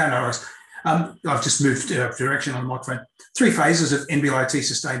 Yeah, no worries. I've just moved direction on the microphone. 3 phases of NB-IoT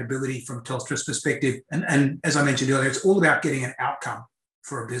sustainability from Telstra's perspective. And as I mentioned earlier, it's all about getting an outcome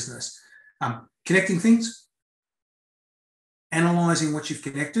for a business. Connecting things, analysing what you've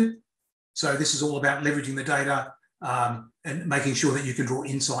connected. So this is all about leveraging the data and making sure that you can draw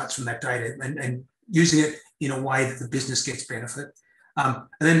insights from that data and using it in a way that the business gets benefit. And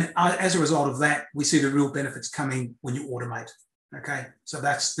then as a result of that, we see the real benefits coming when you automate. Okay, so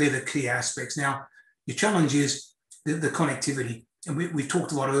they're the key aspects. Now, your challenge is the connectivity. And we've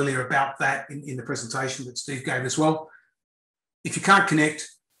talked a lot earlier about that in the presentation that Steve gave as well. If you can't connect,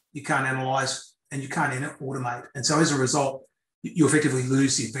 you can't analyse, and you can't automate. And so as a result, you effectively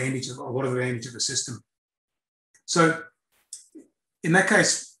lose the advantage of a lot of the advantage of the system. So in that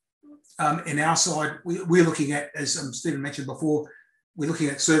case, in our side, we're looking at, as Stephen mentioned before, we're looking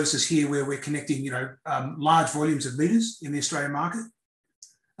at services here where we're connecting, large volumes of meters in the Australian market.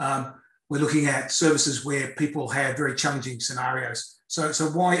 We're looking at services where people have very challenging scenarios. So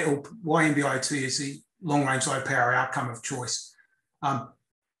why NB-IoT is the long-range low power outcome of choice?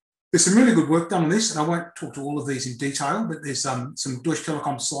 There's some really good work done on this, and I won't talk to all of these in detail, but there's some Deutsche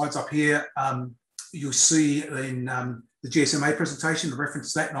Telekom slides up here. You'll see in the GSMA presentation, I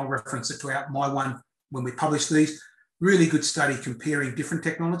reference that, and I'll reference it to my one when we publish these. Really good study comparing different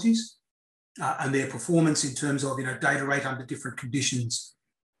technologies and their performance in terms of data rate under different conditions,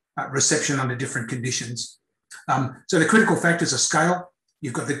 reception under different conditions. So the critical factors are scale.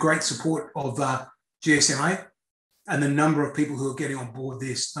 You've got the great support of GSMA and the number of people who are getting on board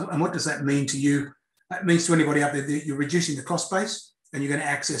this. And what does that mean to you? That means to anybody out there that you're reducing the cost base and you're going to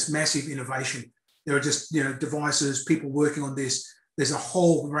access massive innovation. There are just devices, people working on this. There's a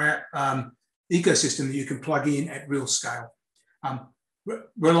whole ecosystem that you can plug in at real scale.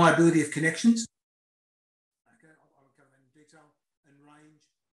 Reliability of connections. Okay, I'll cover that in detail. And range.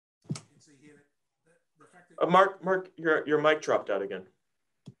 You can see here that the fact that Mark, your mic dropped out again.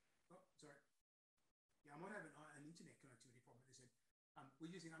 Oh, sorry.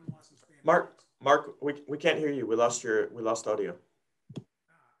 Mark, we can't hear you. We lost audio.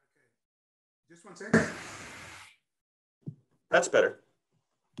 Just one second. That's better.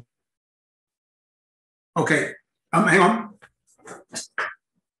 Okay, hang on.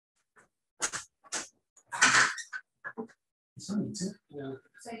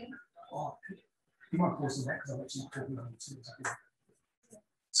 Oh, you might pause that because I'm actually talking on it.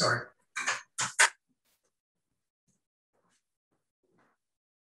 Sorry.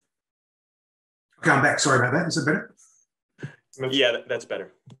 Okay, I'm back. Sorry about that. Is it better? Yeah, that's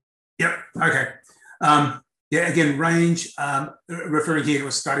better. Yep. Okay. Yeah, again, range, referring here to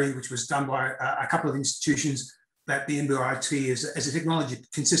a study which was done by a couple of institutions that the NB-IoT as a technology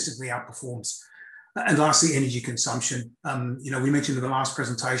consistently outperforms. And lastly, energy consumption. We mentioned in the last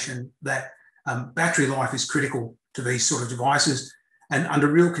presentation that battery life is critical to these sort of devices. And under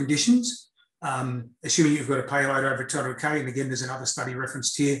real conditions, assuming you've got a payload over 200K, and again, there's another study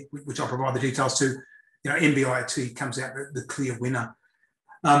referenced here, which I'll provide the details to, NB-IoT comes out the clear winner.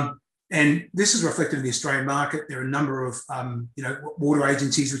 And this is reflected in the Australian market. There are a number of, water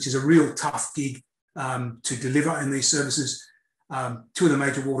agencies, which is a real tough gig to deliver in these services. Two of the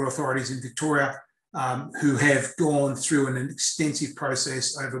major water authorities in Victoria who have gone through an extensive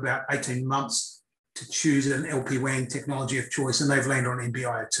process over about 18 months to choose an LPWAN technology of choice, and they've landed on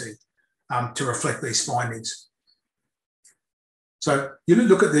NB-IoT to reflect these findings. So you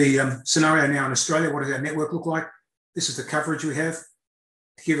look at the scenario now in Australia. What does our network look like? This is the coverage we have.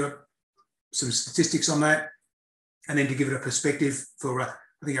 To give some statistics on that, and then to give it a perspective for, I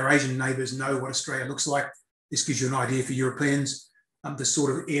think our Asian neighbours know what Australia looks like. This gives you an idea for Europeans, the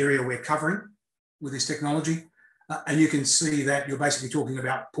sort of area we're covering with this technology. And you can see that you're basically talking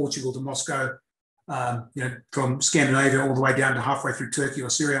about Portugal to Moscow, from Scandinavia all the way down to halfway through Turkey or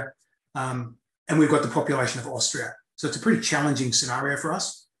Syria. And we've got the population of Austria. So it's a pretty challenging scenario for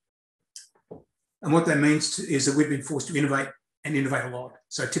us. And what that means is that we've been forced to innovate and innovate a lot.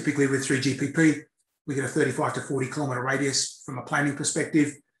 So typically with 3GPP, we get a 35 to 40 kilometre radius from a planning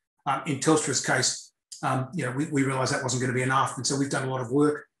perspective. In Telstra's case, we realised that wasn't going to be enough. And so we've done a lot of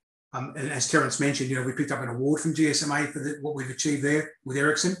work. And as Terence mentioned, we picked up an award from GSMA for what we've achieved there with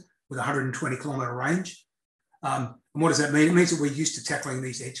Ericsson with 120 kilometre range. And what does that mean? It means that we're used to tackling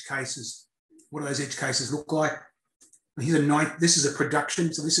these edge cases. What do those edge cases look like? This is a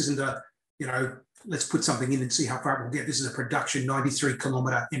production. So this isn't a, let's put something in and see how far it will get. This is a production 93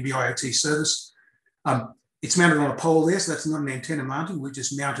 kilometre NB-IoT service. It's mounted on a pole there, so that's not an antenna mounting. We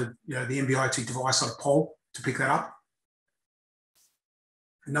just mounted, the NB-IoT device on a pole to pick that up.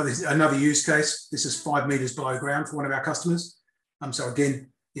 Another use case. This is 5 metres below ground for one of our customers. So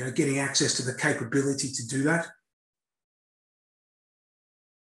again, getting access to the capability to do that.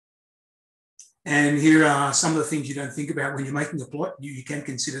 And here are some of the things you don't think about when you're making a plot. You can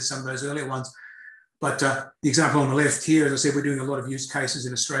consider some of those earlier ones. But the example on the left here, as I said, we're doing a lot of use cases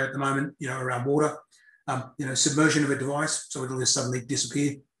in Australia at the moment, around water. Submersion of a device, so it'll just suddenly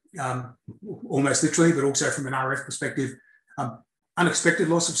disappear, almost literally, but also from an RF perspective. Unexpected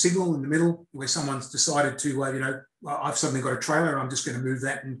loss of signal in the middle, where someone's decided to, I've suddenly got a trailer, I'm just going to move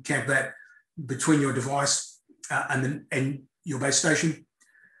that and camp that between your device and your base station.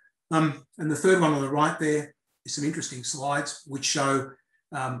 And the third one on the right there is some interesting slides which show,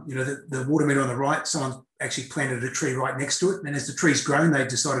 the water meter on the right, someone actually planted a tree right next to it. And as the tree's grown, they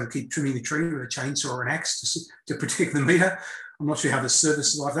decided to keep trimming the tree with a chainsaw or an axe to protect the meter. I'm not sure how the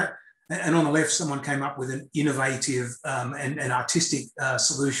service is like that. And on the left, someone came up with an innovative and artistic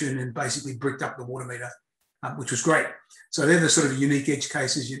solution and basically bricked up the water meter, which was great. So they're the sort of unique edge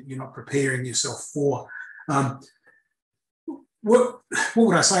cases you're not preparing yourself for. What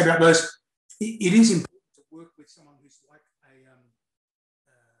would I say about those? It is important to work with someone who's like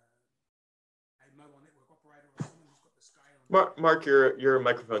a mobile network operator or someone who's got the scale. Mark, your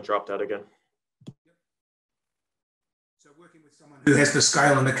microphone dropped out again. So working with someone who has the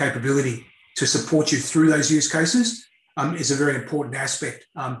scale and the capability to support you through those use cases is a very important aspect.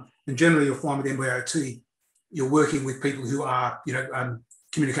 And generally, you'll find with NB-IoT, you're working with people who are,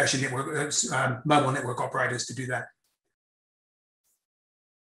 communication network, mobile network operators to do that.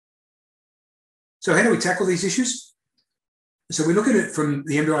 So how do we tackle these issues? So we look at it from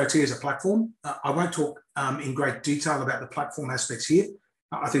the NB-IoT as a platform. I won't talk in great detail about the platform aspects here.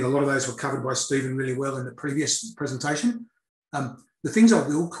 I think a lot of those were covered by Stephen really well in the previous presentation. The things I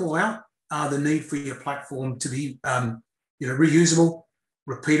will call out are the need for your platform to be reusable,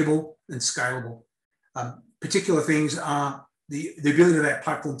 repeatable, and scalable. Particular things are the ability of that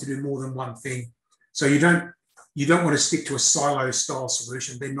platform to do more than one thing. So you don't want to stick to a silo style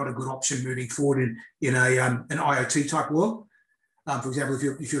solution. They're not a good option moving forward in an IoT type world. For example,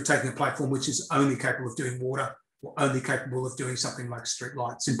 if you're taking a platform which is only capable of doing water or only capable of doing something like street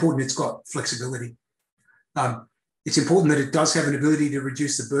lights, it's important it's got flexibility. It's important that it does have an ability to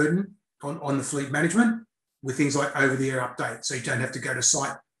reduce the burden on the fleet management with things like over-the-air updates, so you don't have to go to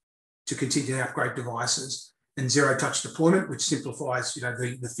site to continue to upgrade devices, and zero-touch deployment, which simplifies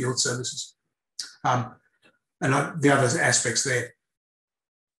the field services. And the other aspects there.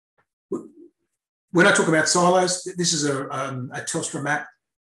 When I talk about silos, this is a Telstra map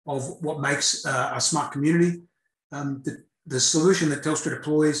of what makes a smart community. The solution that Telstra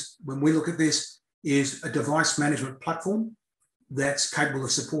deploys when we look at this is a device management platform that's capable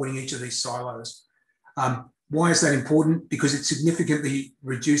of supporting each of these silos. Why is that important? Because it significantly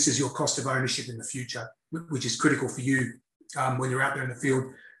reduces your cost of ownership in the future, which is critical for you when you're out there in the field.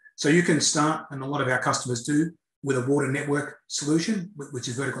 So you can start, and a lot of our customers do, with a water network solution, which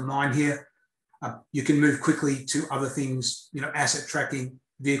is vertical 9 here. You can move quickly to other things, asset tracking,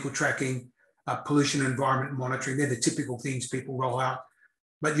 vehicle tracking, pollution and environment monitoring. They're the typical things people roll out.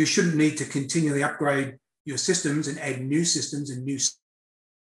 But you shouldn't need to continually upgrade your systems and add new systems and new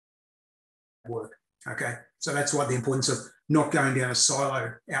work. Okay, so that's why the importance of not going down a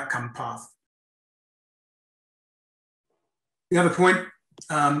siloed outcome path. The other point,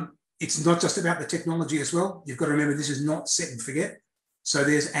 it's not just about the technology as well. You've got to remember this is not set and forget. So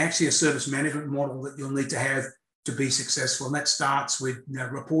there's actually a service management model that you'll need to have to be successful. And that starts with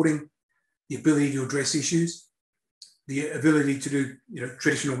reporting, the ability to address issues, the ability to do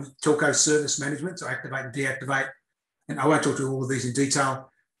traditional telco service management, so activate and deactivate. And I won't talk to all of these in detail,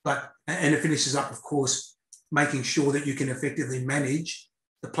 and it finishes up, of course, making sure that you can effectively manage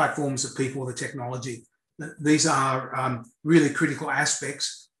the platforms, the people, the technology. These are really critical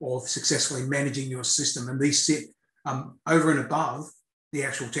aspects of successfully managing your system, and these sit over and above the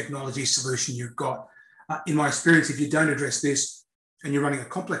actual technology solution you've got. In my experience, if you don't address this and you're running a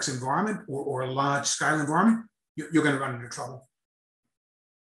complex environment or a large scale environment, you're going to run into trouble.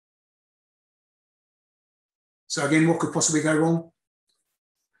 So again, what could possibly go wrong?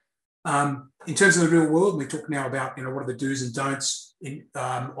 In terms of the real world, we talk now about what are the do's and don'ts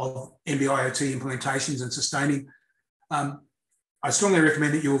of NB-IoT implementations and sustaining. I strongly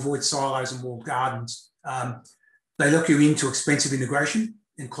recommend that you avoid silos and walled gardens. They lock you into expensive integration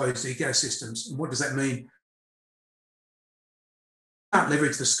and closed ecosystems. And what does that mean? You can't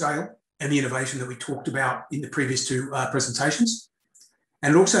leverage the scale and the innovation that we talked about in the previous two presentations.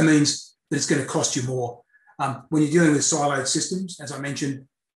 And it also means that it's going to cost you more. When you're dealing with siloed systems, as I mentioned,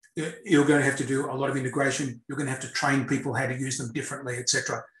 you're going to have to do a lot of integration. You're going to have to train people how to use them differently,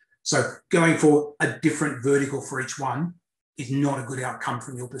 etc. So going for a different vertical for each one is not a good outcome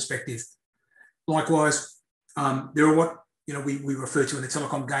from your perspective. Likewise, there are what we refer to in the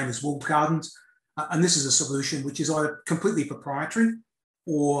telecom game as walled gardens, and this is a solution which is either completely proprietary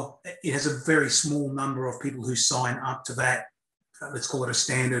or it has a very small number of people who sign up to that, let's call it a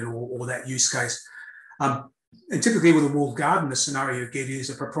standard or that use case. And typically with a walled garden, the scenario you get is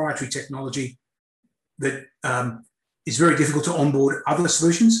a proprietary technology that is very difficult to onboard other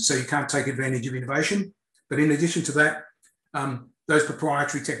solutions, so you can't take advantage of innovation. But in addition to that, those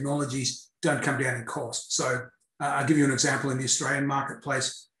proprietary technologies don't come down in cost. So I'll give you an example in the Australian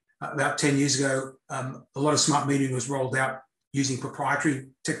marketplace. About 10 years ago, a lot of smart metering was rolled out using proprietary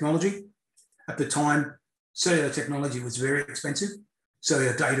technology. At the time, cellular technology was very expensive.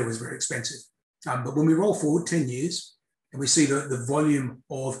 Cellular data was very expensive. But when we roll forward 10 years and we see the volume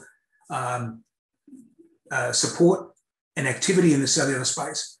of support and activity in the cellular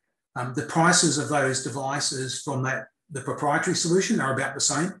space, the prices of those devices from the proprietary solution are about the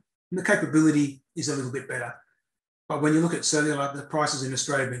same, and the capability is a little bit better. But when you look at cellular, the prices in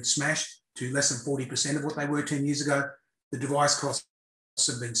Australia have been smashed to less than 40% of what they were 10 years ago. The device costs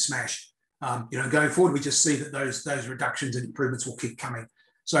have been smashed. Going forward, we just see that those reductions and improvements will keep coming.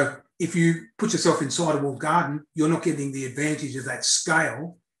 So if you put yourself inside a walled garden, you're not getting the advantage of that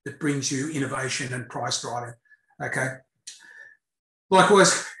scale that brings you innovation and price driving. Okay.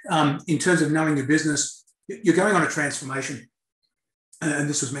 Likewise, in terms of knowing your business, you're going on a transformation. And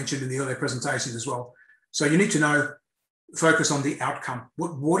this was mentioned in the earlier presentations as well. So you need to focus on the outcome.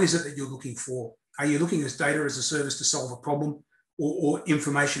 What is it that you're looking for? Are you looking at data as a service to solve a problem or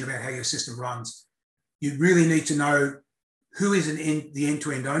information about how your system runs? You really need to know who is the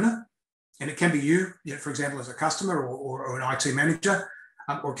end-to-end owner. And it can be you, for example, as a customer or an IT manager,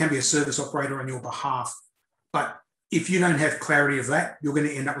 or it can be a service operator on your behalf. But if you don't have clarity of that, you're going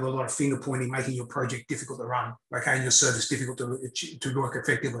to end up with a lot of finger pointing, making your project difficult to run, okay, and your service difficult to work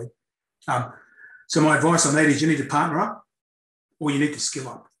effectively. So my advice on that is you need to partner up or you need to skill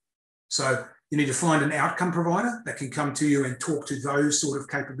up. So You need to find an outcome provider that can come to you and talk to those sort of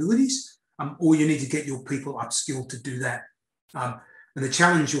capabilities, or you need to get your people upskilled to do that. And the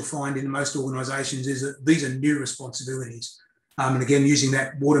challenge you'll find in most organisations is that these are new responsibilities. And again, using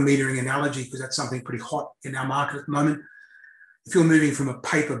that water metering analogy, because that's something pretty hot in our market at the moment. If you're moving from a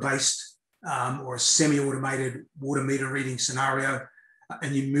paper-based or a semi-automated water meter reading scenario,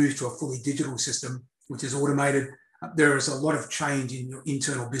 and you move to a fully digital system, which is automated, there is a lot of change in your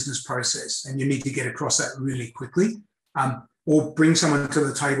internal business process, and you need to get across that really quickly, or bring someone to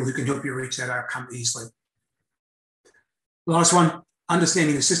the table who can help you reach that outcome easily. The last one,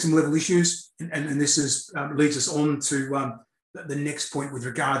 understanding the system level issues, and this is, leads us on to the next point with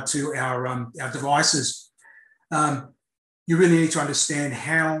regard to our devices. You really need to understand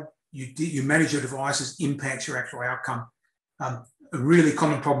how you manage your devices impacts your actual outcome. A really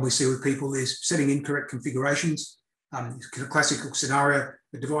common problem we see with people is setting incorrect configurations. A classical scenario,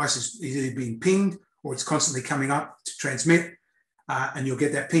 the device is either being pinged or it's constantly coming up to transmit, and you'll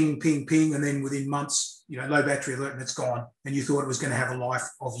get that ping, ping, ping, and then within months, low battery alert and it's gone, and you thought it was going to have a life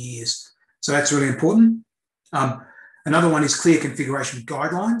of years. So that's really important. Another one is clear configuration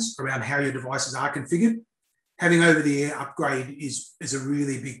guidelines around how your devices are configured. Having over-the-air upgrade is a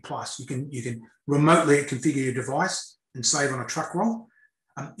really big plus. You can remotely configure your device and save on a truck roll.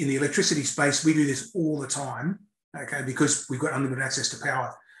 In the electricity space, we do this all the time, okay, because we've got unlimited access to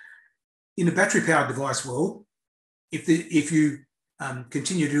power. In the battery-powered device world, if you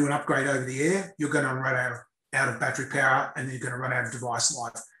continue to do an upgrade over the air, you're going to run out of battery power, and then you're going to run out of device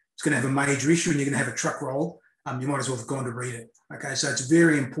life. It's going to have a major issue, and you're going to have a truck roll. You might as well have gone to read it. Okay, so it's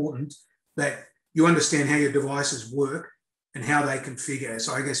very important that you understand how your devices work and how they configure.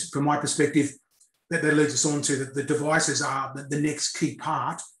 So I guess from my perspective, that leads us on to the devices are the next key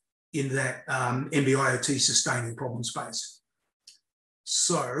part in that NB-IoT sustaining problem space.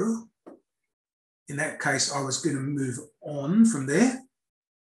 So in that case, I was going to move on from there.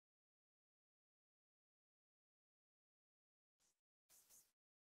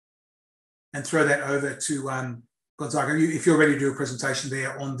 And throw that over to Gonzaga, if you're ready to do a presentation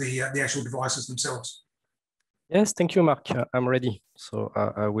there on the actual devices themselves. Yes, thank you, Mark. I'm ready. So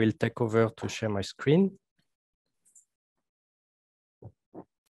I will take over to share my screen.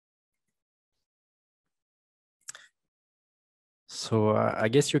 So I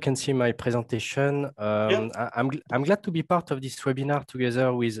guess you can see my presentation. I'm glad to be part of this webinar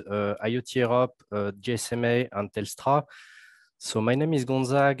together with IoTerop, GSMA, and Telstra. So my name is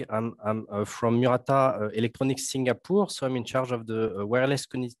Gonzaga. I'm from Murata Electronics Singapore. So I'm in charge of the wireless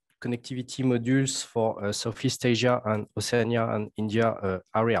connectivity modules for Southeast Asia and Oceania and India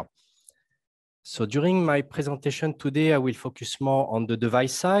area. So during my presentation today, I will focus more on the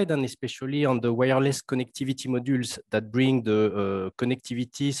device side and especially on the wireless connectivity modules that bring the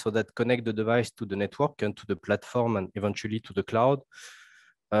connectivity so that connect the device to the network and to the platform and eventually to the cloud.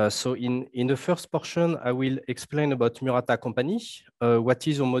 So in the first portion, I will explain about Murata company, what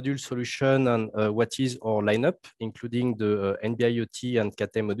is our module solution and what is our lineup, including the NB-IoT and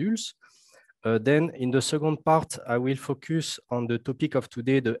KT modules. Then in the second part, I will focus on the topic of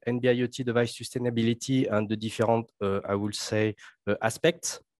today, the NB-IoT device sustainability and the different, I will say,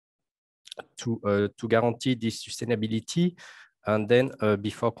 aspects to guarantee this sustainability. And then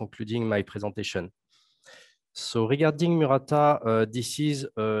before concluding my presentation. So regarding Murata, this is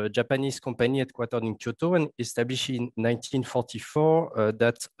a Japanese company headquartered in Kyoto and established in 1944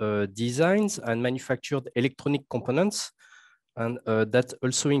 that designs and manufactured electronic components and that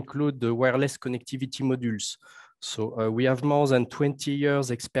also include the wireless connectivity modules. So we have more than 20 years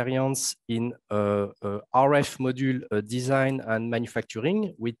experience in RF module design and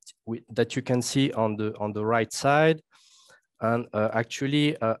manufacturing that you can see on the right side. And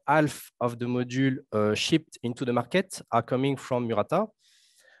actually, half of the module shipped into the market are coming from Murata.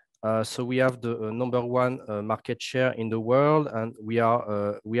 So we have the #1 market share in the world, and we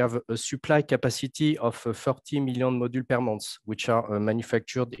have a supply capacity of 30 million modules per month, which are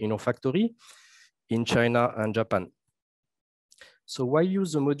manufactured in our factory in China and Japan. So why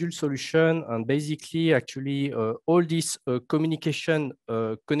use the module solution? And basically, actually, all this communication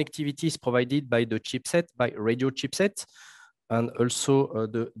connectivity is provided by the chipset, by radio chipset, and also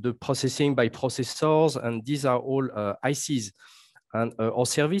the processing by processors, and these are all ICs. And our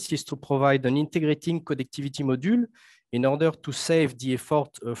service is to provide an integrating connectivity module in order to save the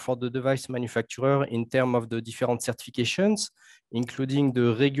effort for the device manufacturer in terms of the different certifications, including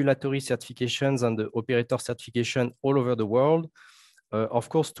the regulatory certifications and the operator certification all over the world. Of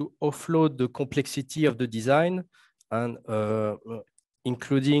course, to offload the complexity of the design and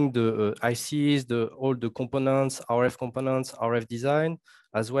including the ICs, all the components, RF design,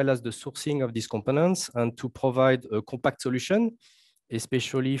 as well as the sourcing of these components, and to provide a compact solution,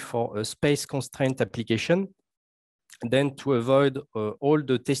 especially for a space constraint application, then to avoid all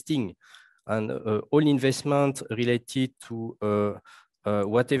the testing and all investment related to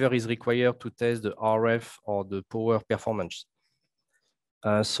whatever is required to test the RF or the power performance.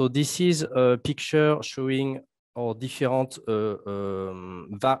 So this is a picture showing our different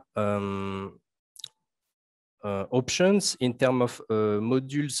options in terms of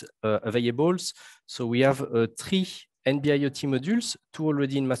modules available. So we have 3 NB-IoT modules, 2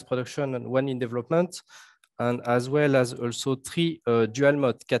 already in mass production and 1 in development, and as well as also 3 dual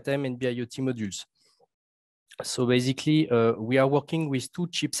mode KTM NB-IoT modules. So basically, we are working with 2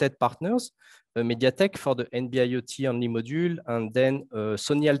 chipset partners, MediaTek for the NB-IoT only module, and then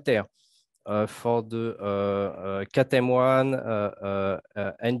Sony Altair for the KTM1,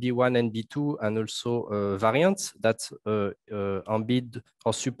 NB1, NB2, and also variants that embed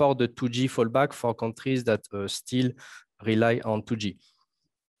or support the 2G fallback for countries that still rely on 2G.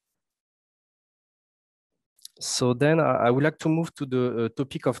 So then I would like to move to the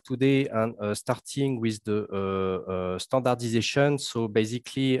topic of today, and starting with the standardization. So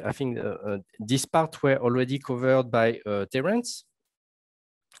basically, I think this part were already covered by Terence.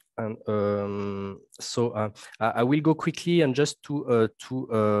 And I will go quickly and just in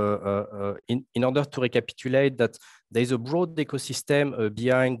order to recapitulate that there is a broad ecosystem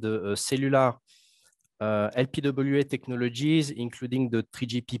behind the cellular LPWA technologies, including the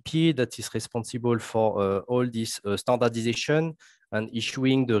 3GPP that is responsible for all this standardization and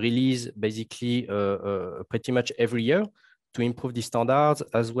issuing the release basically pretty much every year to improve the standards,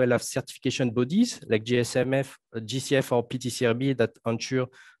 as well as certification bodies like GCF or PTCRB that ensure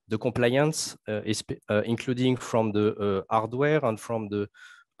the compliance, including from the hardware and from the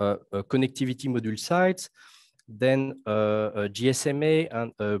connectivity module sides. Then GSMA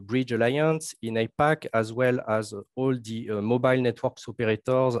and Bridge Alliance in APAC, as well as all the mobile networks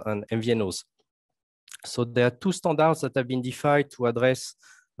operators and MVNOs. So there are 2 standards that have been defined to address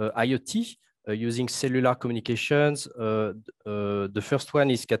IoT using cellular communications. The first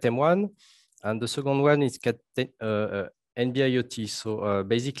one is KTM1, and the second one is NB-IoT. So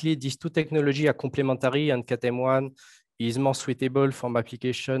basically, these 2 technologies are complementary, and KTM1 is more suitable for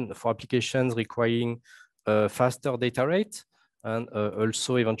applications requiring faster data rate and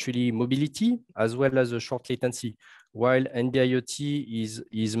also eventually mobility, as well as a short latency, while NB-IoT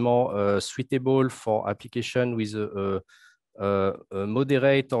is more suitable for application with a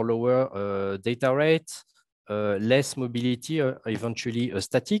moderate or lower data rate, less mobility, eventually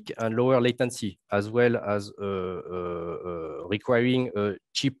static, and lower latency, as well as requiring a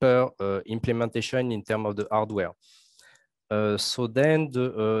cheaper implementation in terms of the hardware. So then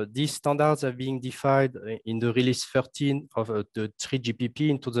these standards are being defined in the release 13 of the 3GPP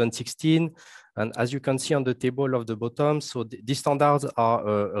in 2016. And as you can see on the table of the bottom, so these standards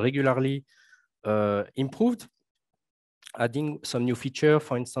are regularly improved, adding some new feature.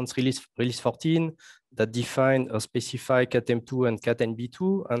 For instance, release 14 that define or specify KTM2 and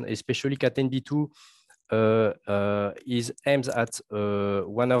KTNB2, and especially KTNB2 aims at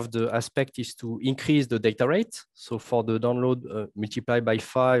one of the aspects is to increase the data rate. So for the download, multiply by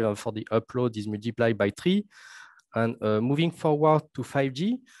 5, and for the upload is multiplied by 3. And moving forward to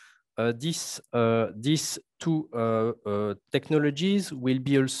 5G, these 2 technologies will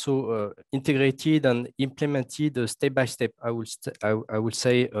be also integrated and implemented step by step. I will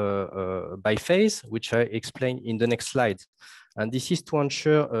say by phase, which I explain in the next slide. And this is to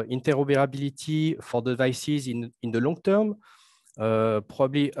ensure interoperability for devices in the long term,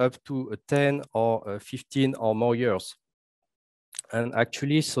 probably up to 10 or 15 or more years. And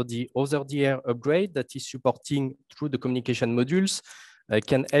actually, so the over-the-air upgrade that is supporting through the communication modules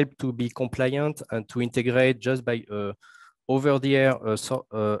can help to be compliant and to integrate just by over-the-air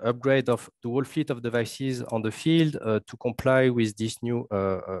upgrade of the whole fleet of devices on the field to comply with these new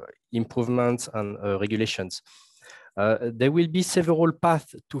improvements and regulations. There will be several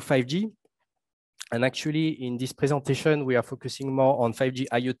paths to 5G. And actually, in this presentation, we are focusing more on 5G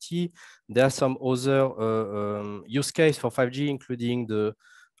IoT. There are some other use cases for 5G, including the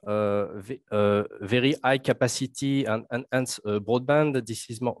very high capacity and enhanced broadband. This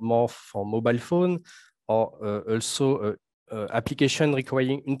is more for mobile phone, or also application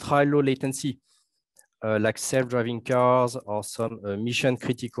requiring ultra-low latency, like self-driving cars or some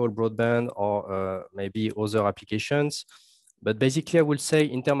mission-critical broadband, or maybe other applications. But basically, I will say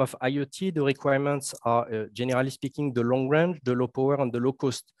in terms of IoT, the requirements are, generally speaking, the long range, the low power, and the low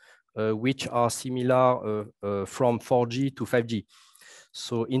cost, which are similar from 4G to 5G.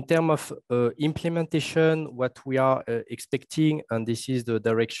 So in terms of implementation, what we are expecting, and this is the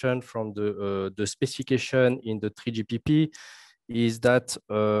direction from the specification in the 3GPP, is that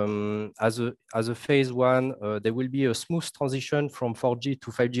as a phase one, there will be a smooth transition from 4G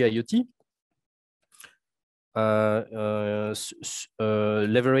to 5G IoT.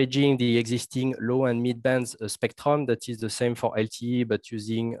 Leveraging the existing low and mid bands spectrum that is the same for LTE, but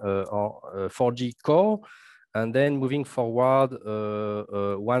using our 4G core. And then moving forward,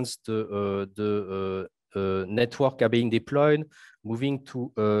 once the network are being deployed, moving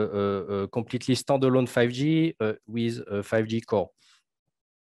to completely standalone 5G with 5G core.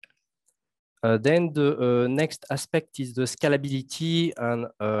 Then the next aspect is the scalability. And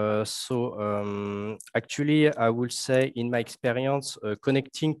actually, I will say in my experience,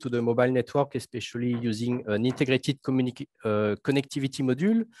 connecting to the mobile network, especially using an integrated connectivity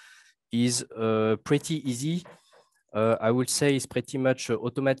module, is pretty easy. I would say it's pretty much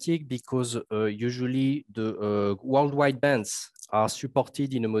automatic because usually the worldwide bands are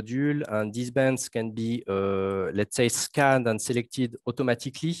supported in a module, and these bands can be, let's say, scanned and selected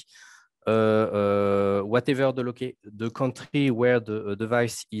automatically. Whatever the country where the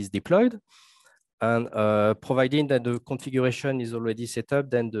device is deployed. And providing that the configuration is already set up,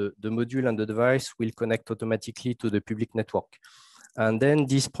 then the module and the device will connect automatically to the public network. And then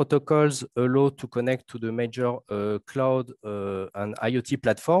these protocols allow to connect to the major cloud and IoT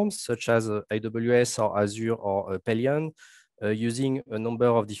platforms, such as AWS or Azure or Pelion, using a number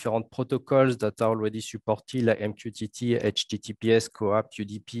of different protocols that are already supported, like MQTT, HTTPS, CoAP,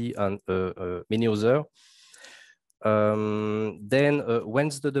 UDP, and many others. Then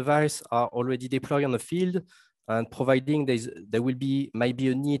once the devices are already deployed on the field, and providing there might be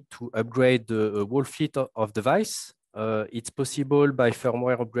a need to upgrade the whole fleet of device, it's possible by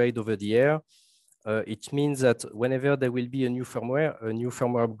firmware upgrade over the air. It means that whenever there will be a new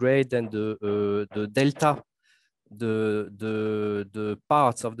firmware upgrade, then the delta, the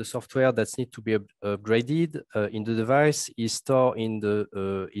parts of the software that need to be upgraded in the device is stored in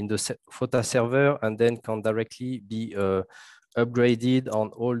the FOTA server, and then can directly be upgraded on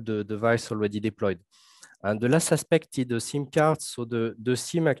all the devices already deployed. And the last aspect is the SIM card. So the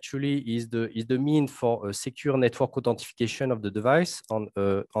SIM actually is the mean for a secure network authentication of the device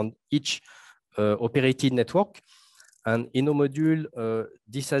on each operated network. And in a module,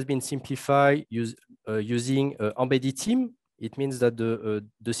 this has been simplified using embedded SIM. It means that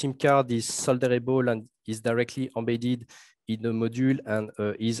the SIM card is solderable and is directly embedded in the module and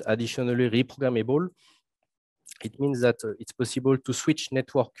is additionally reprogrammable. It means that it's possible to switch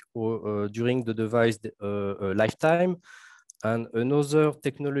network during the device lifetime. And another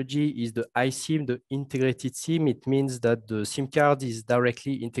technology is the iSIM, the integrated SIM. It means that the SIM card is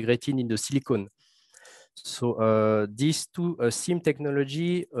directly integrated in the silicon. So these two SIM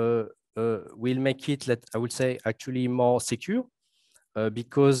technology will make it, I would say, actually more secure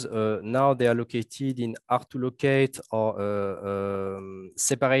because now they are located in hard to locate or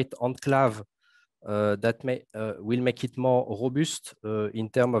separate enclave that will make it more robust in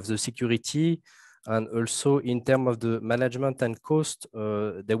terms of the security. And also in terms of the management and cost,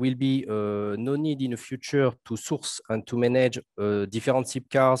 there will be no need in the future to source and to manage different SIM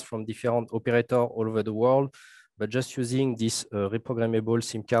cards from different operators all over the world, but just using this reprogrammable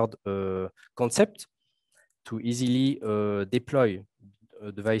SIM card concept to easily deploy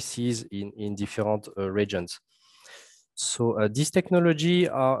devices in different regions. So these technologies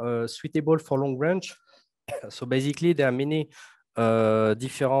are suitable for long range. So basically, there are many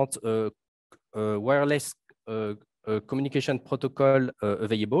different wireless communication protocol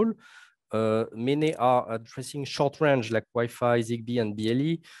available. Many are addressing short range like Wi-Fi, Zigbee, and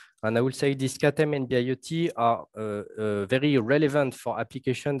BLE. And I will say this CATM and NB-IoT are very relevant for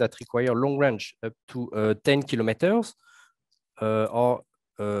applications that require long range up to 10 kilometers or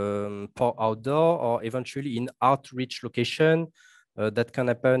for outdoor or eventually in outreach location. That can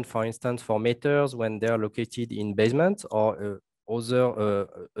happen, for instance, for meters when they are located in basement or other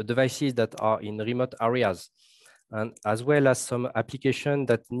devices that are in remote areas, and as well as some applications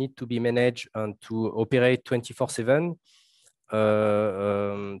that need to be managed and to operate 24/7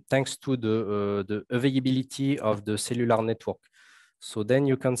 thanks to the availability of the cellular network. So then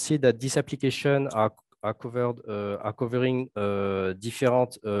you can see that these applications are covering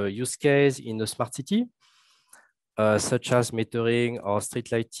different use cases in the smart city, such as metering or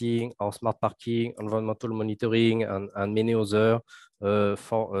street lighting or smart parking, environmental monitoring, and many others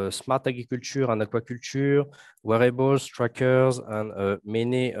for smart agriculture and aquaculture, wearables, trackers, and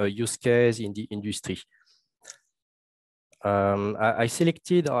many use cases in the industry. I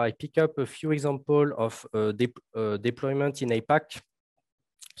selected or I pick up a few examples of deployment in APAC.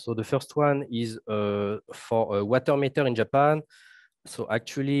 So the first one is for a water meter in Japan. So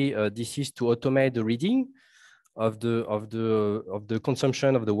actually, this is to automate the reading of the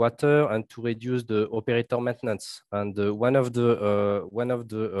consumption of the water and to reduce the operator maintenance. And one of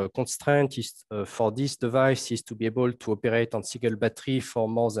the constraints is for this device is to be able to operate on single battery for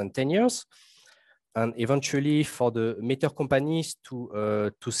more than 10 years. And eventually for the meter companies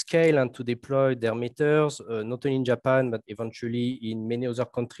to scale and to deploy their meters, not only in Japan, but eventually in many other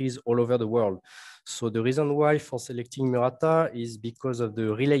countries all over the world. So the reason why for selecting Murata is because of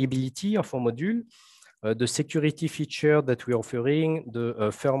the reliability of our module, the security feature that we're offering, the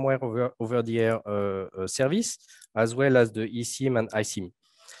firmware over the air service, as well as the eSIM and iSIM.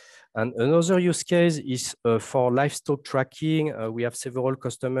 And another use case is for livestock tracking. We have several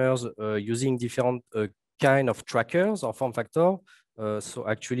customers using different kind of trackers or form factor. So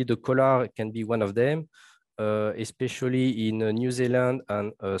actually the collar can be one of them, especially in New Zealand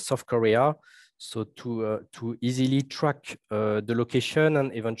and South Korea. So to easily track the location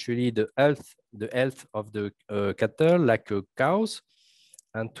and eventually the health of the cattle, like cows,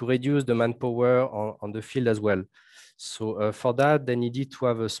 and to reduce the manpower on the field as well. So for that, they needed to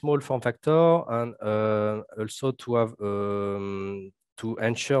have a small form factor and also to have to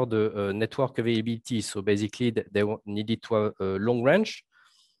ensure the network availability. So basically, they needed to have a long range.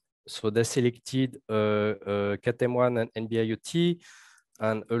 So they selected CAT-M1 and NB-IoT.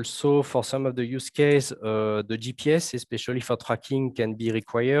 And also for some of the use case, the GPS, especially for tracking, can be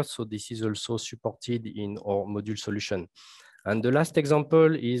required. So this is also supported in our module solution. And the last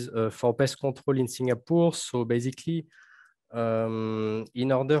example is for pest control in Singapore. So basically,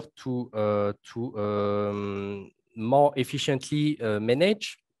 in order to more efficiently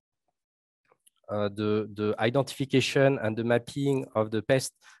manage the identification and the mapping of the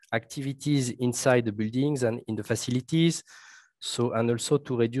pest activities inside the buildings and in the facilities, so and also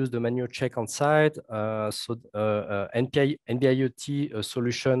to reduce the manual check on site, so NB-IoT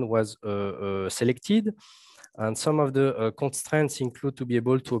solution was selected. And some of the constraints include to be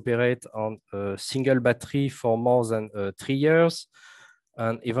able to operate on a single battery for more than 3 years.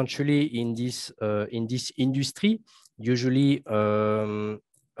 And eventually in this industry, usually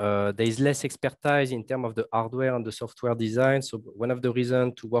there is less expertise in terms of the hardware and the software design. So one of the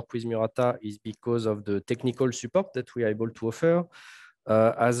reasons to work with Murata is because of the technical support that we are able to offer,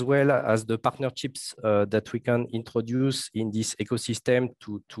 as well as the partnerships that we can introduce in this ecosystem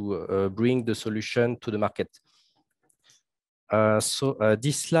to bring the solution to the market. So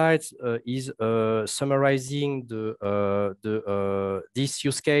this slide is summarizing this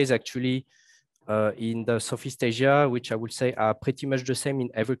use case actually in the Southeast Asia, which I would say are pretty much the same in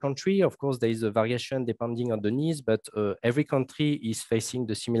every country. Of course, there is a variation depending on the needs, but every country is facing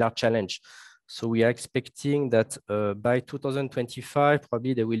the similar challenge. So we are expecting that by 2025,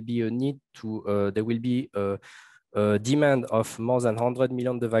 probably there will be a need to, there will be a demand of more than 100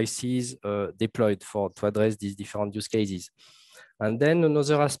 million devices deployed to address these different use cases. And then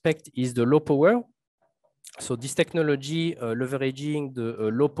another aspect is the low power. So this technology leveraging the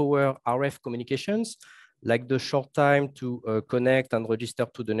low power RF communications, like the short time to connect and register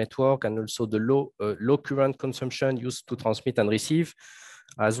to the network, and also the low current consumption used to transmit and receive,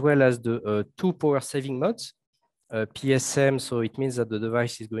 as well as the 2 power saving modes. PSM, so it means that the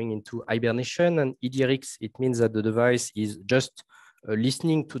device is going into hibernation, and EDRX, it means that the device is just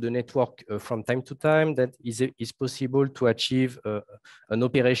listening to the network from time to time. That is possible to achieve an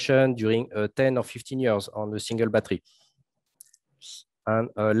operation during 10 or 15 years on a single battery. And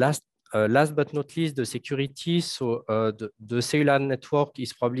last but not least, the security. So the cellular network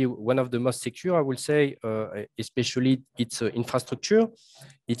is probably one of the most secure, I will say, especially its infrastructure.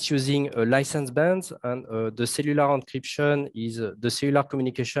 It's using license bands, and the cellular encryption is the cellular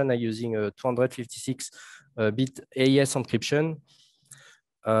communication are using a 256-bit AES encryption.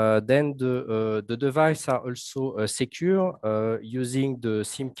 Then the device are also secure using the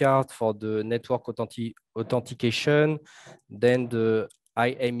SIM card for the network authentication. Then the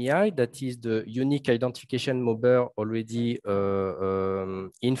IMEI, that is the unique identification number already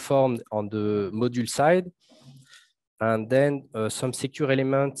informed on the module side. And then some secure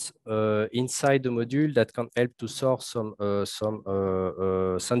elements inside the module that can help to source some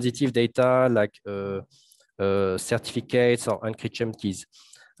sensitive data like certificates or encryption keys.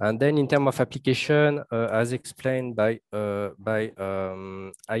 And then in terms of application, as explained by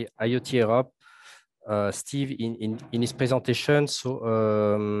IoTerop, Steve in his presentation, so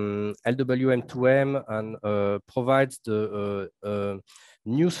LWM2M and provides the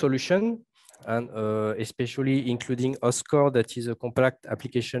new solution, and especially including OSCORE, that is a compact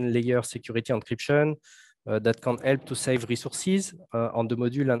application layer security encryption, that can help to save resources on the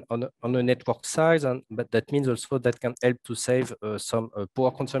module and on a network size, but that means also that can help to save some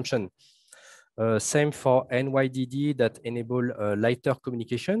power consumption. Same for NYDD that enable lighter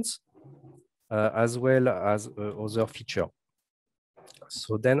communications as well as other feature.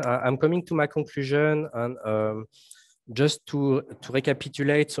 So then I'm coming to my conclusion, and just to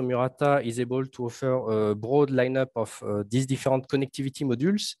recapitulate, so Murata is able to offer a broad lineup of these different connectivity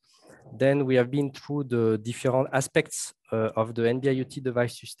modules. Then we have been through the different aspects of the NB-IoT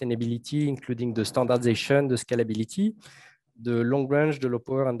device sustainability, including the standardization, the scalability, the long range, the low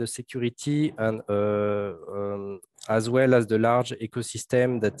power, and the security, and as well as the large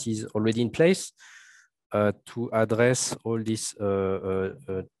ecosystem that is already in place to address all these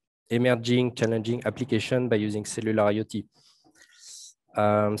emerging, challenging application by using cellular IoT.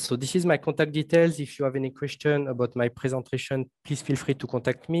 So this is my contact details. If you have any question about my presentation, please feel free to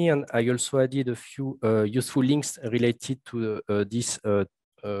contact me. And I also added a few useful links related to these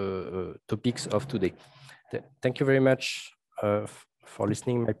topics of today. Thank you very much for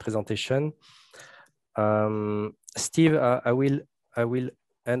listening to my presentation. Steve, I will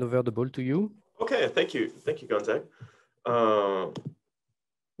hand over the ball to you. Okay, thank you, Gonzague.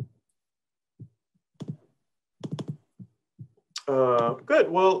 Good.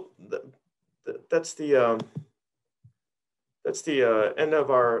 Well, that's the end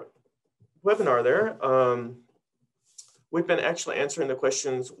of our webinar there. We've been actually answering the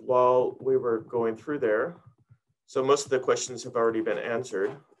questions while we were going through there. So most of the questions have already been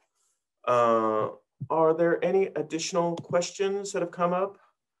answered. Are there any additional questions that have come up?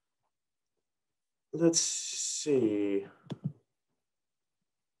 Let's see.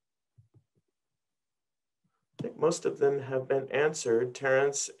 I think most of them have been answered,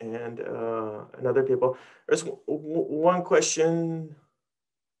 Terrence and other people. There's one question.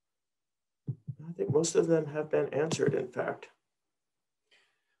 I think most of them have been answered, in fact.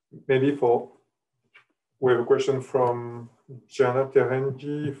 Maybe we have a question from Gianna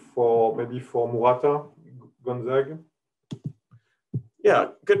Terengi for Murata, Gonzague. Yeah,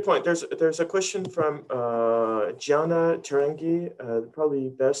 good point. There's a question from Gianna Terengi, probably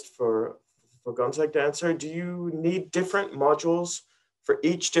best for Gonzague to answer. Do you need different modules for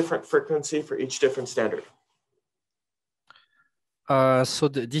each different frequency, for each different standard? So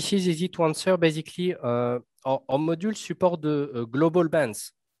this is easy to answer. Basically, our modules support the global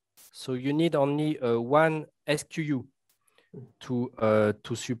bands. So you need only one SQU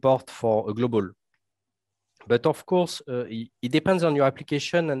to support for a global. But of course, it depends on your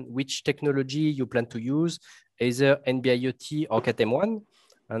application and which technology you plan to use, either NB-IoT or CAT-M1.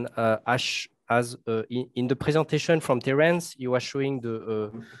 And as in the presentation from Terence, you are showing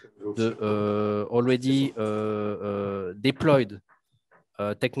the already deployed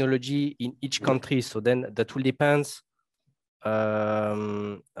technology in each country. So then that will depend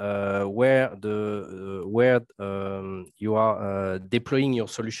where you are deploying your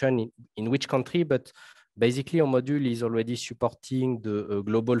solution in which country. But basically, our module is already supporting the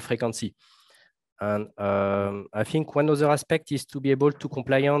global frequency. And I think one other aspect is to be able to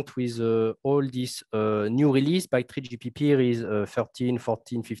compliant with all this new release by 3GPP is 13,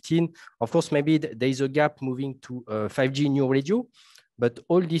 14, 15. Of course, maybe there is a gap moving to 5G new radio, but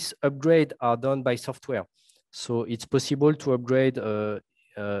all these upgrades are done by software. So it's possible to upgrade our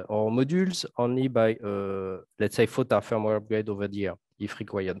modules only by, let's say, FOTA firmware upgrade over the year, if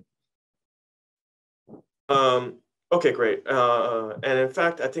required. Okay, great. And in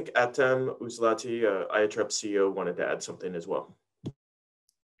fact, I think Atem Uzlati, IoTerop CEO, wanted to add something as well.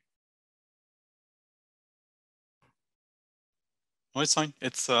 No, it's fine.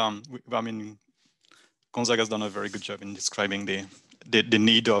 It's I mean, Gonzague has done a very good job in describing the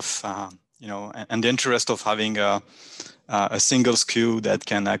need of you know, and the interest of having a single SKU that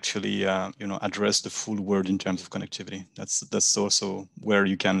can actually you know, address the full world in terms of connectivity. That's also where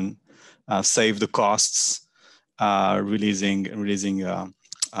you can save the costs. Releasing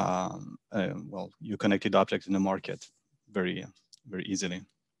well, your connected objects in the market very easily.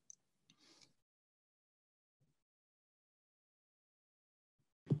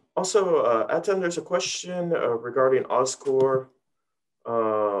 Also, Atem, there's a question regarding Oscore.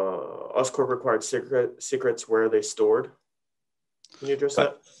 Oscore required secrets, where are they stored? Can you address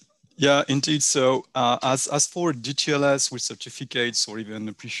that? Yeah, indeed. So as for DTLS with certificates or even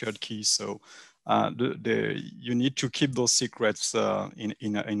the pre-shared keys, so you need to keep those secrets in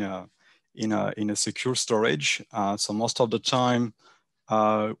a secure storage. So most of the time,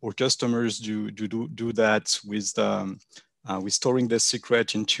 our customers do that with storing the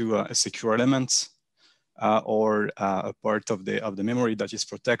secret into a secure element or a part of the memory that is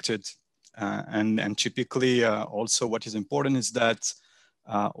protected And typically also what is important is that,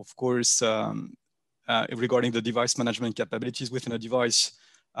 of course, regarding the device management capabilities within a device,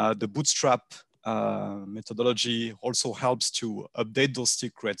 the bootstrap methodology also helps to update those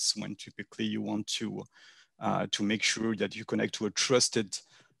secrets when typically you want to make sure that you connect to a trusted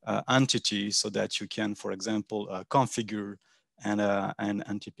entity so that you can, for example, configure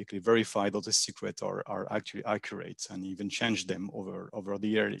and typically verify that the secrets are actually accurate and even change them over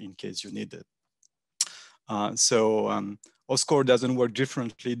the air in case you need it. So Oscore doesn't work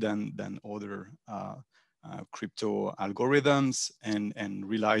differently than other crypto algorithms and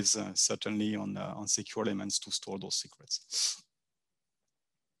relies certainly on secure elements to store those secrets.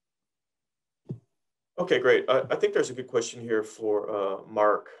 Okay, great. I think there's a good question here for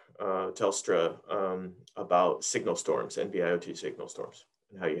Mark Telstra about signal storms, NB-IoT signal storms,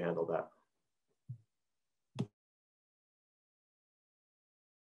 and how you handle that.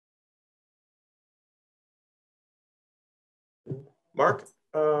 Mark,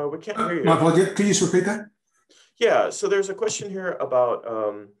 we can't hear you. My apologies. Can you just repeat that? Yeah, so there's a question here about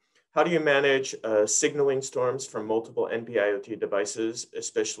how do you manage signaling storms from multiple NB-IoT devices,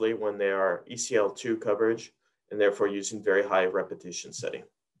 especially when they are ECL2 coverage and therefore using very high repetition setting?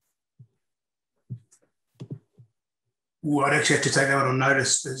 Well, I'd actually have to take that one on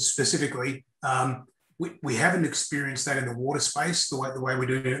notice specifically. We haven't experienced that in the water space the way we're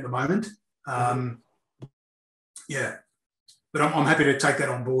doing it at the moment. Yeah, but I'm happy to take that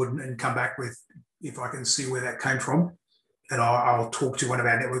on board and come back with, if I can see where that came from, and I'll talk to one of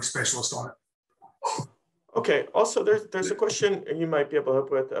our network specialists on it. Okay, also there's a question you might be able to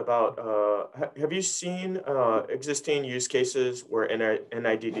help with about, have you seen existing use cases where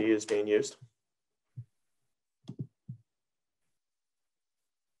NIDD is being used?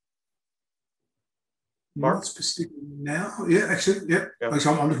 Mark? Not specific now. Yeah, actually, yeah.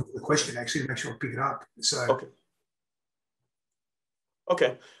 Actually, I'm looking for the question actually to make sure I pick it up. So okay.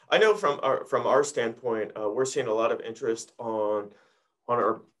 Okay, I know from our standpoint, we're seeing a lot of interest on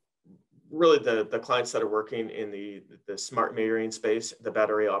our really the clients that are working in the smart metering space, the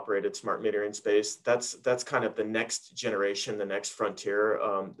battery operated smart metering space. That's kind of the next generation, the next frontier.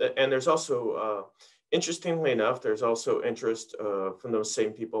 And there's also, interestingly enough, there's also interest from those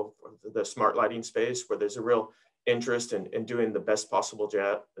same people, the smart lighting space, where there's a real interest in doing the best possible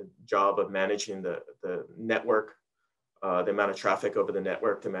job of managing the network, the amount of traffic over the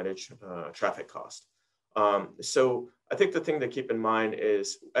network to manage traffic cost. So I think the thing to keep in mind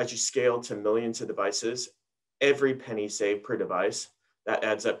is as you scale to millions of devices, every penny saved per device, that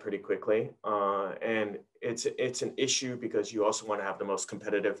adds up pretty quickly. And it's an issue because you also want to have the most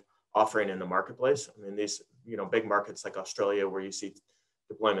competitive offering in the marketplace. I mean, these big markets like Australia, where you see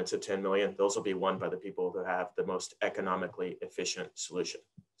deployments of 10 million, those will be won by the people that have the most economically efficient solution.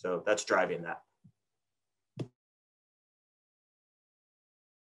 So that's driving that.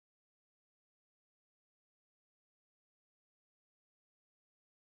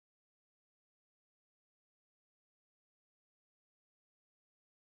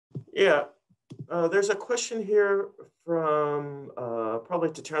 Yeah, there's a question here from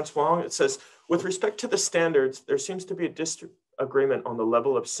probably to Terence Wong. It says, with respect to the standards, there seems to be a disagreement on the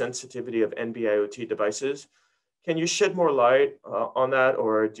level of sensitivity of NB-IoT devices. Can you shed more light on that,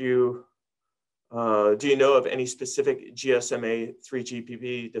 or do you know of any specific GSMA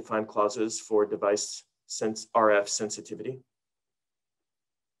 3GPP defined clauses for device RF sensitivity?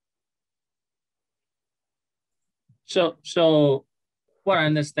 So what I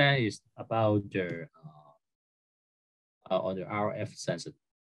understand is about the on the RF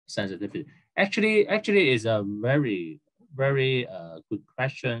sensitivity. Actually, is a very good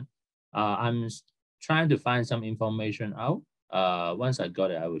question. I'm trying to find some information out. Once I got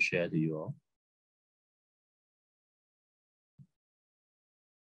it, I will share to you all.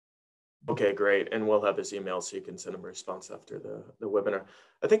 Okay, great. And we'll have his email so you can send him a response after the webinar.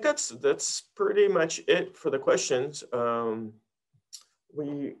 I think that's pretty much it for the questions.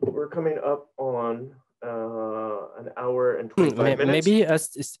 We're coming up on an hour and 25 minutes. Maybe,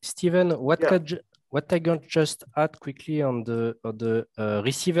 Steven, what I can just add quickly on the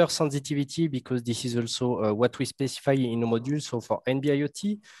receiver sensitivity, because this is also what we specify in the module. So for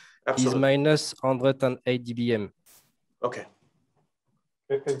NB-IoT is minus 108 dBm. Okay.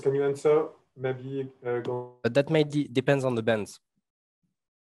 And can you answer maybe? That may depends on the bands.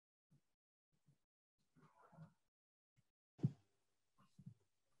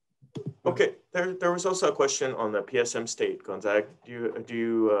 Okay, there was also a question on the PSM state, Gonzague.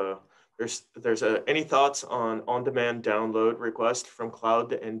 There's any thoughts on on-demand download request from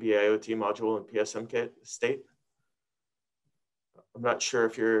cloud to NB-IoT module and PSM state? I'm not sure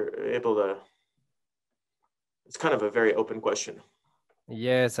if you're able to, it's kind of a very open question.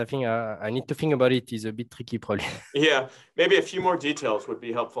 Yes, I think I need to think about it. It's a bit tricky, probably. Yeah, maybe a few more details would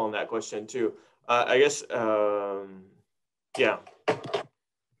be helpful in that question too. I guess, yeah.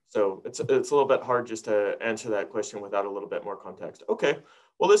 So it's a little bit hard just to answer that question without a little bit more context. Okay,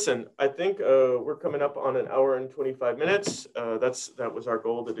 well, listen, I think we're coming up on 1 hour and 25 minutes. That was our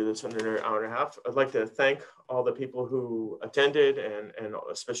goal, to do this under an hour and a half. I'd like to thank all the people who attended and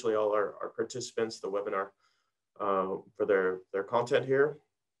especially all our participants, the webinar, for their content here.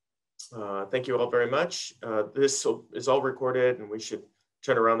 Thank you all very much. This is all recorded, and we should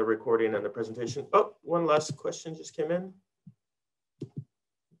turn around the recording and the presentation. Oh, one last question just came in.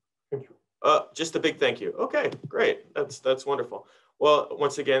 Thank you. Just a big thank you. Okay, great. That's wonderful. Well,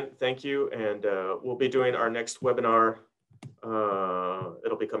 once again, thank you. And we'll be doing our next webinar.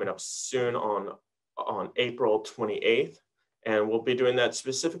 It'll be coming up soon on April 28th. And we'll be doing that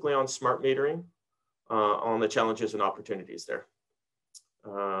specifically on smart metering, on the challenges and opportunities there.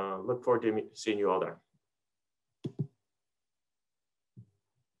 Look forward to seeing you all there.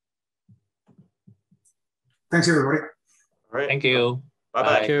 Thanks, everybody. All right. Thank you.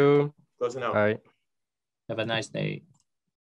 Bye-bye. Thank you. Closing out. Bye. Have a nice day.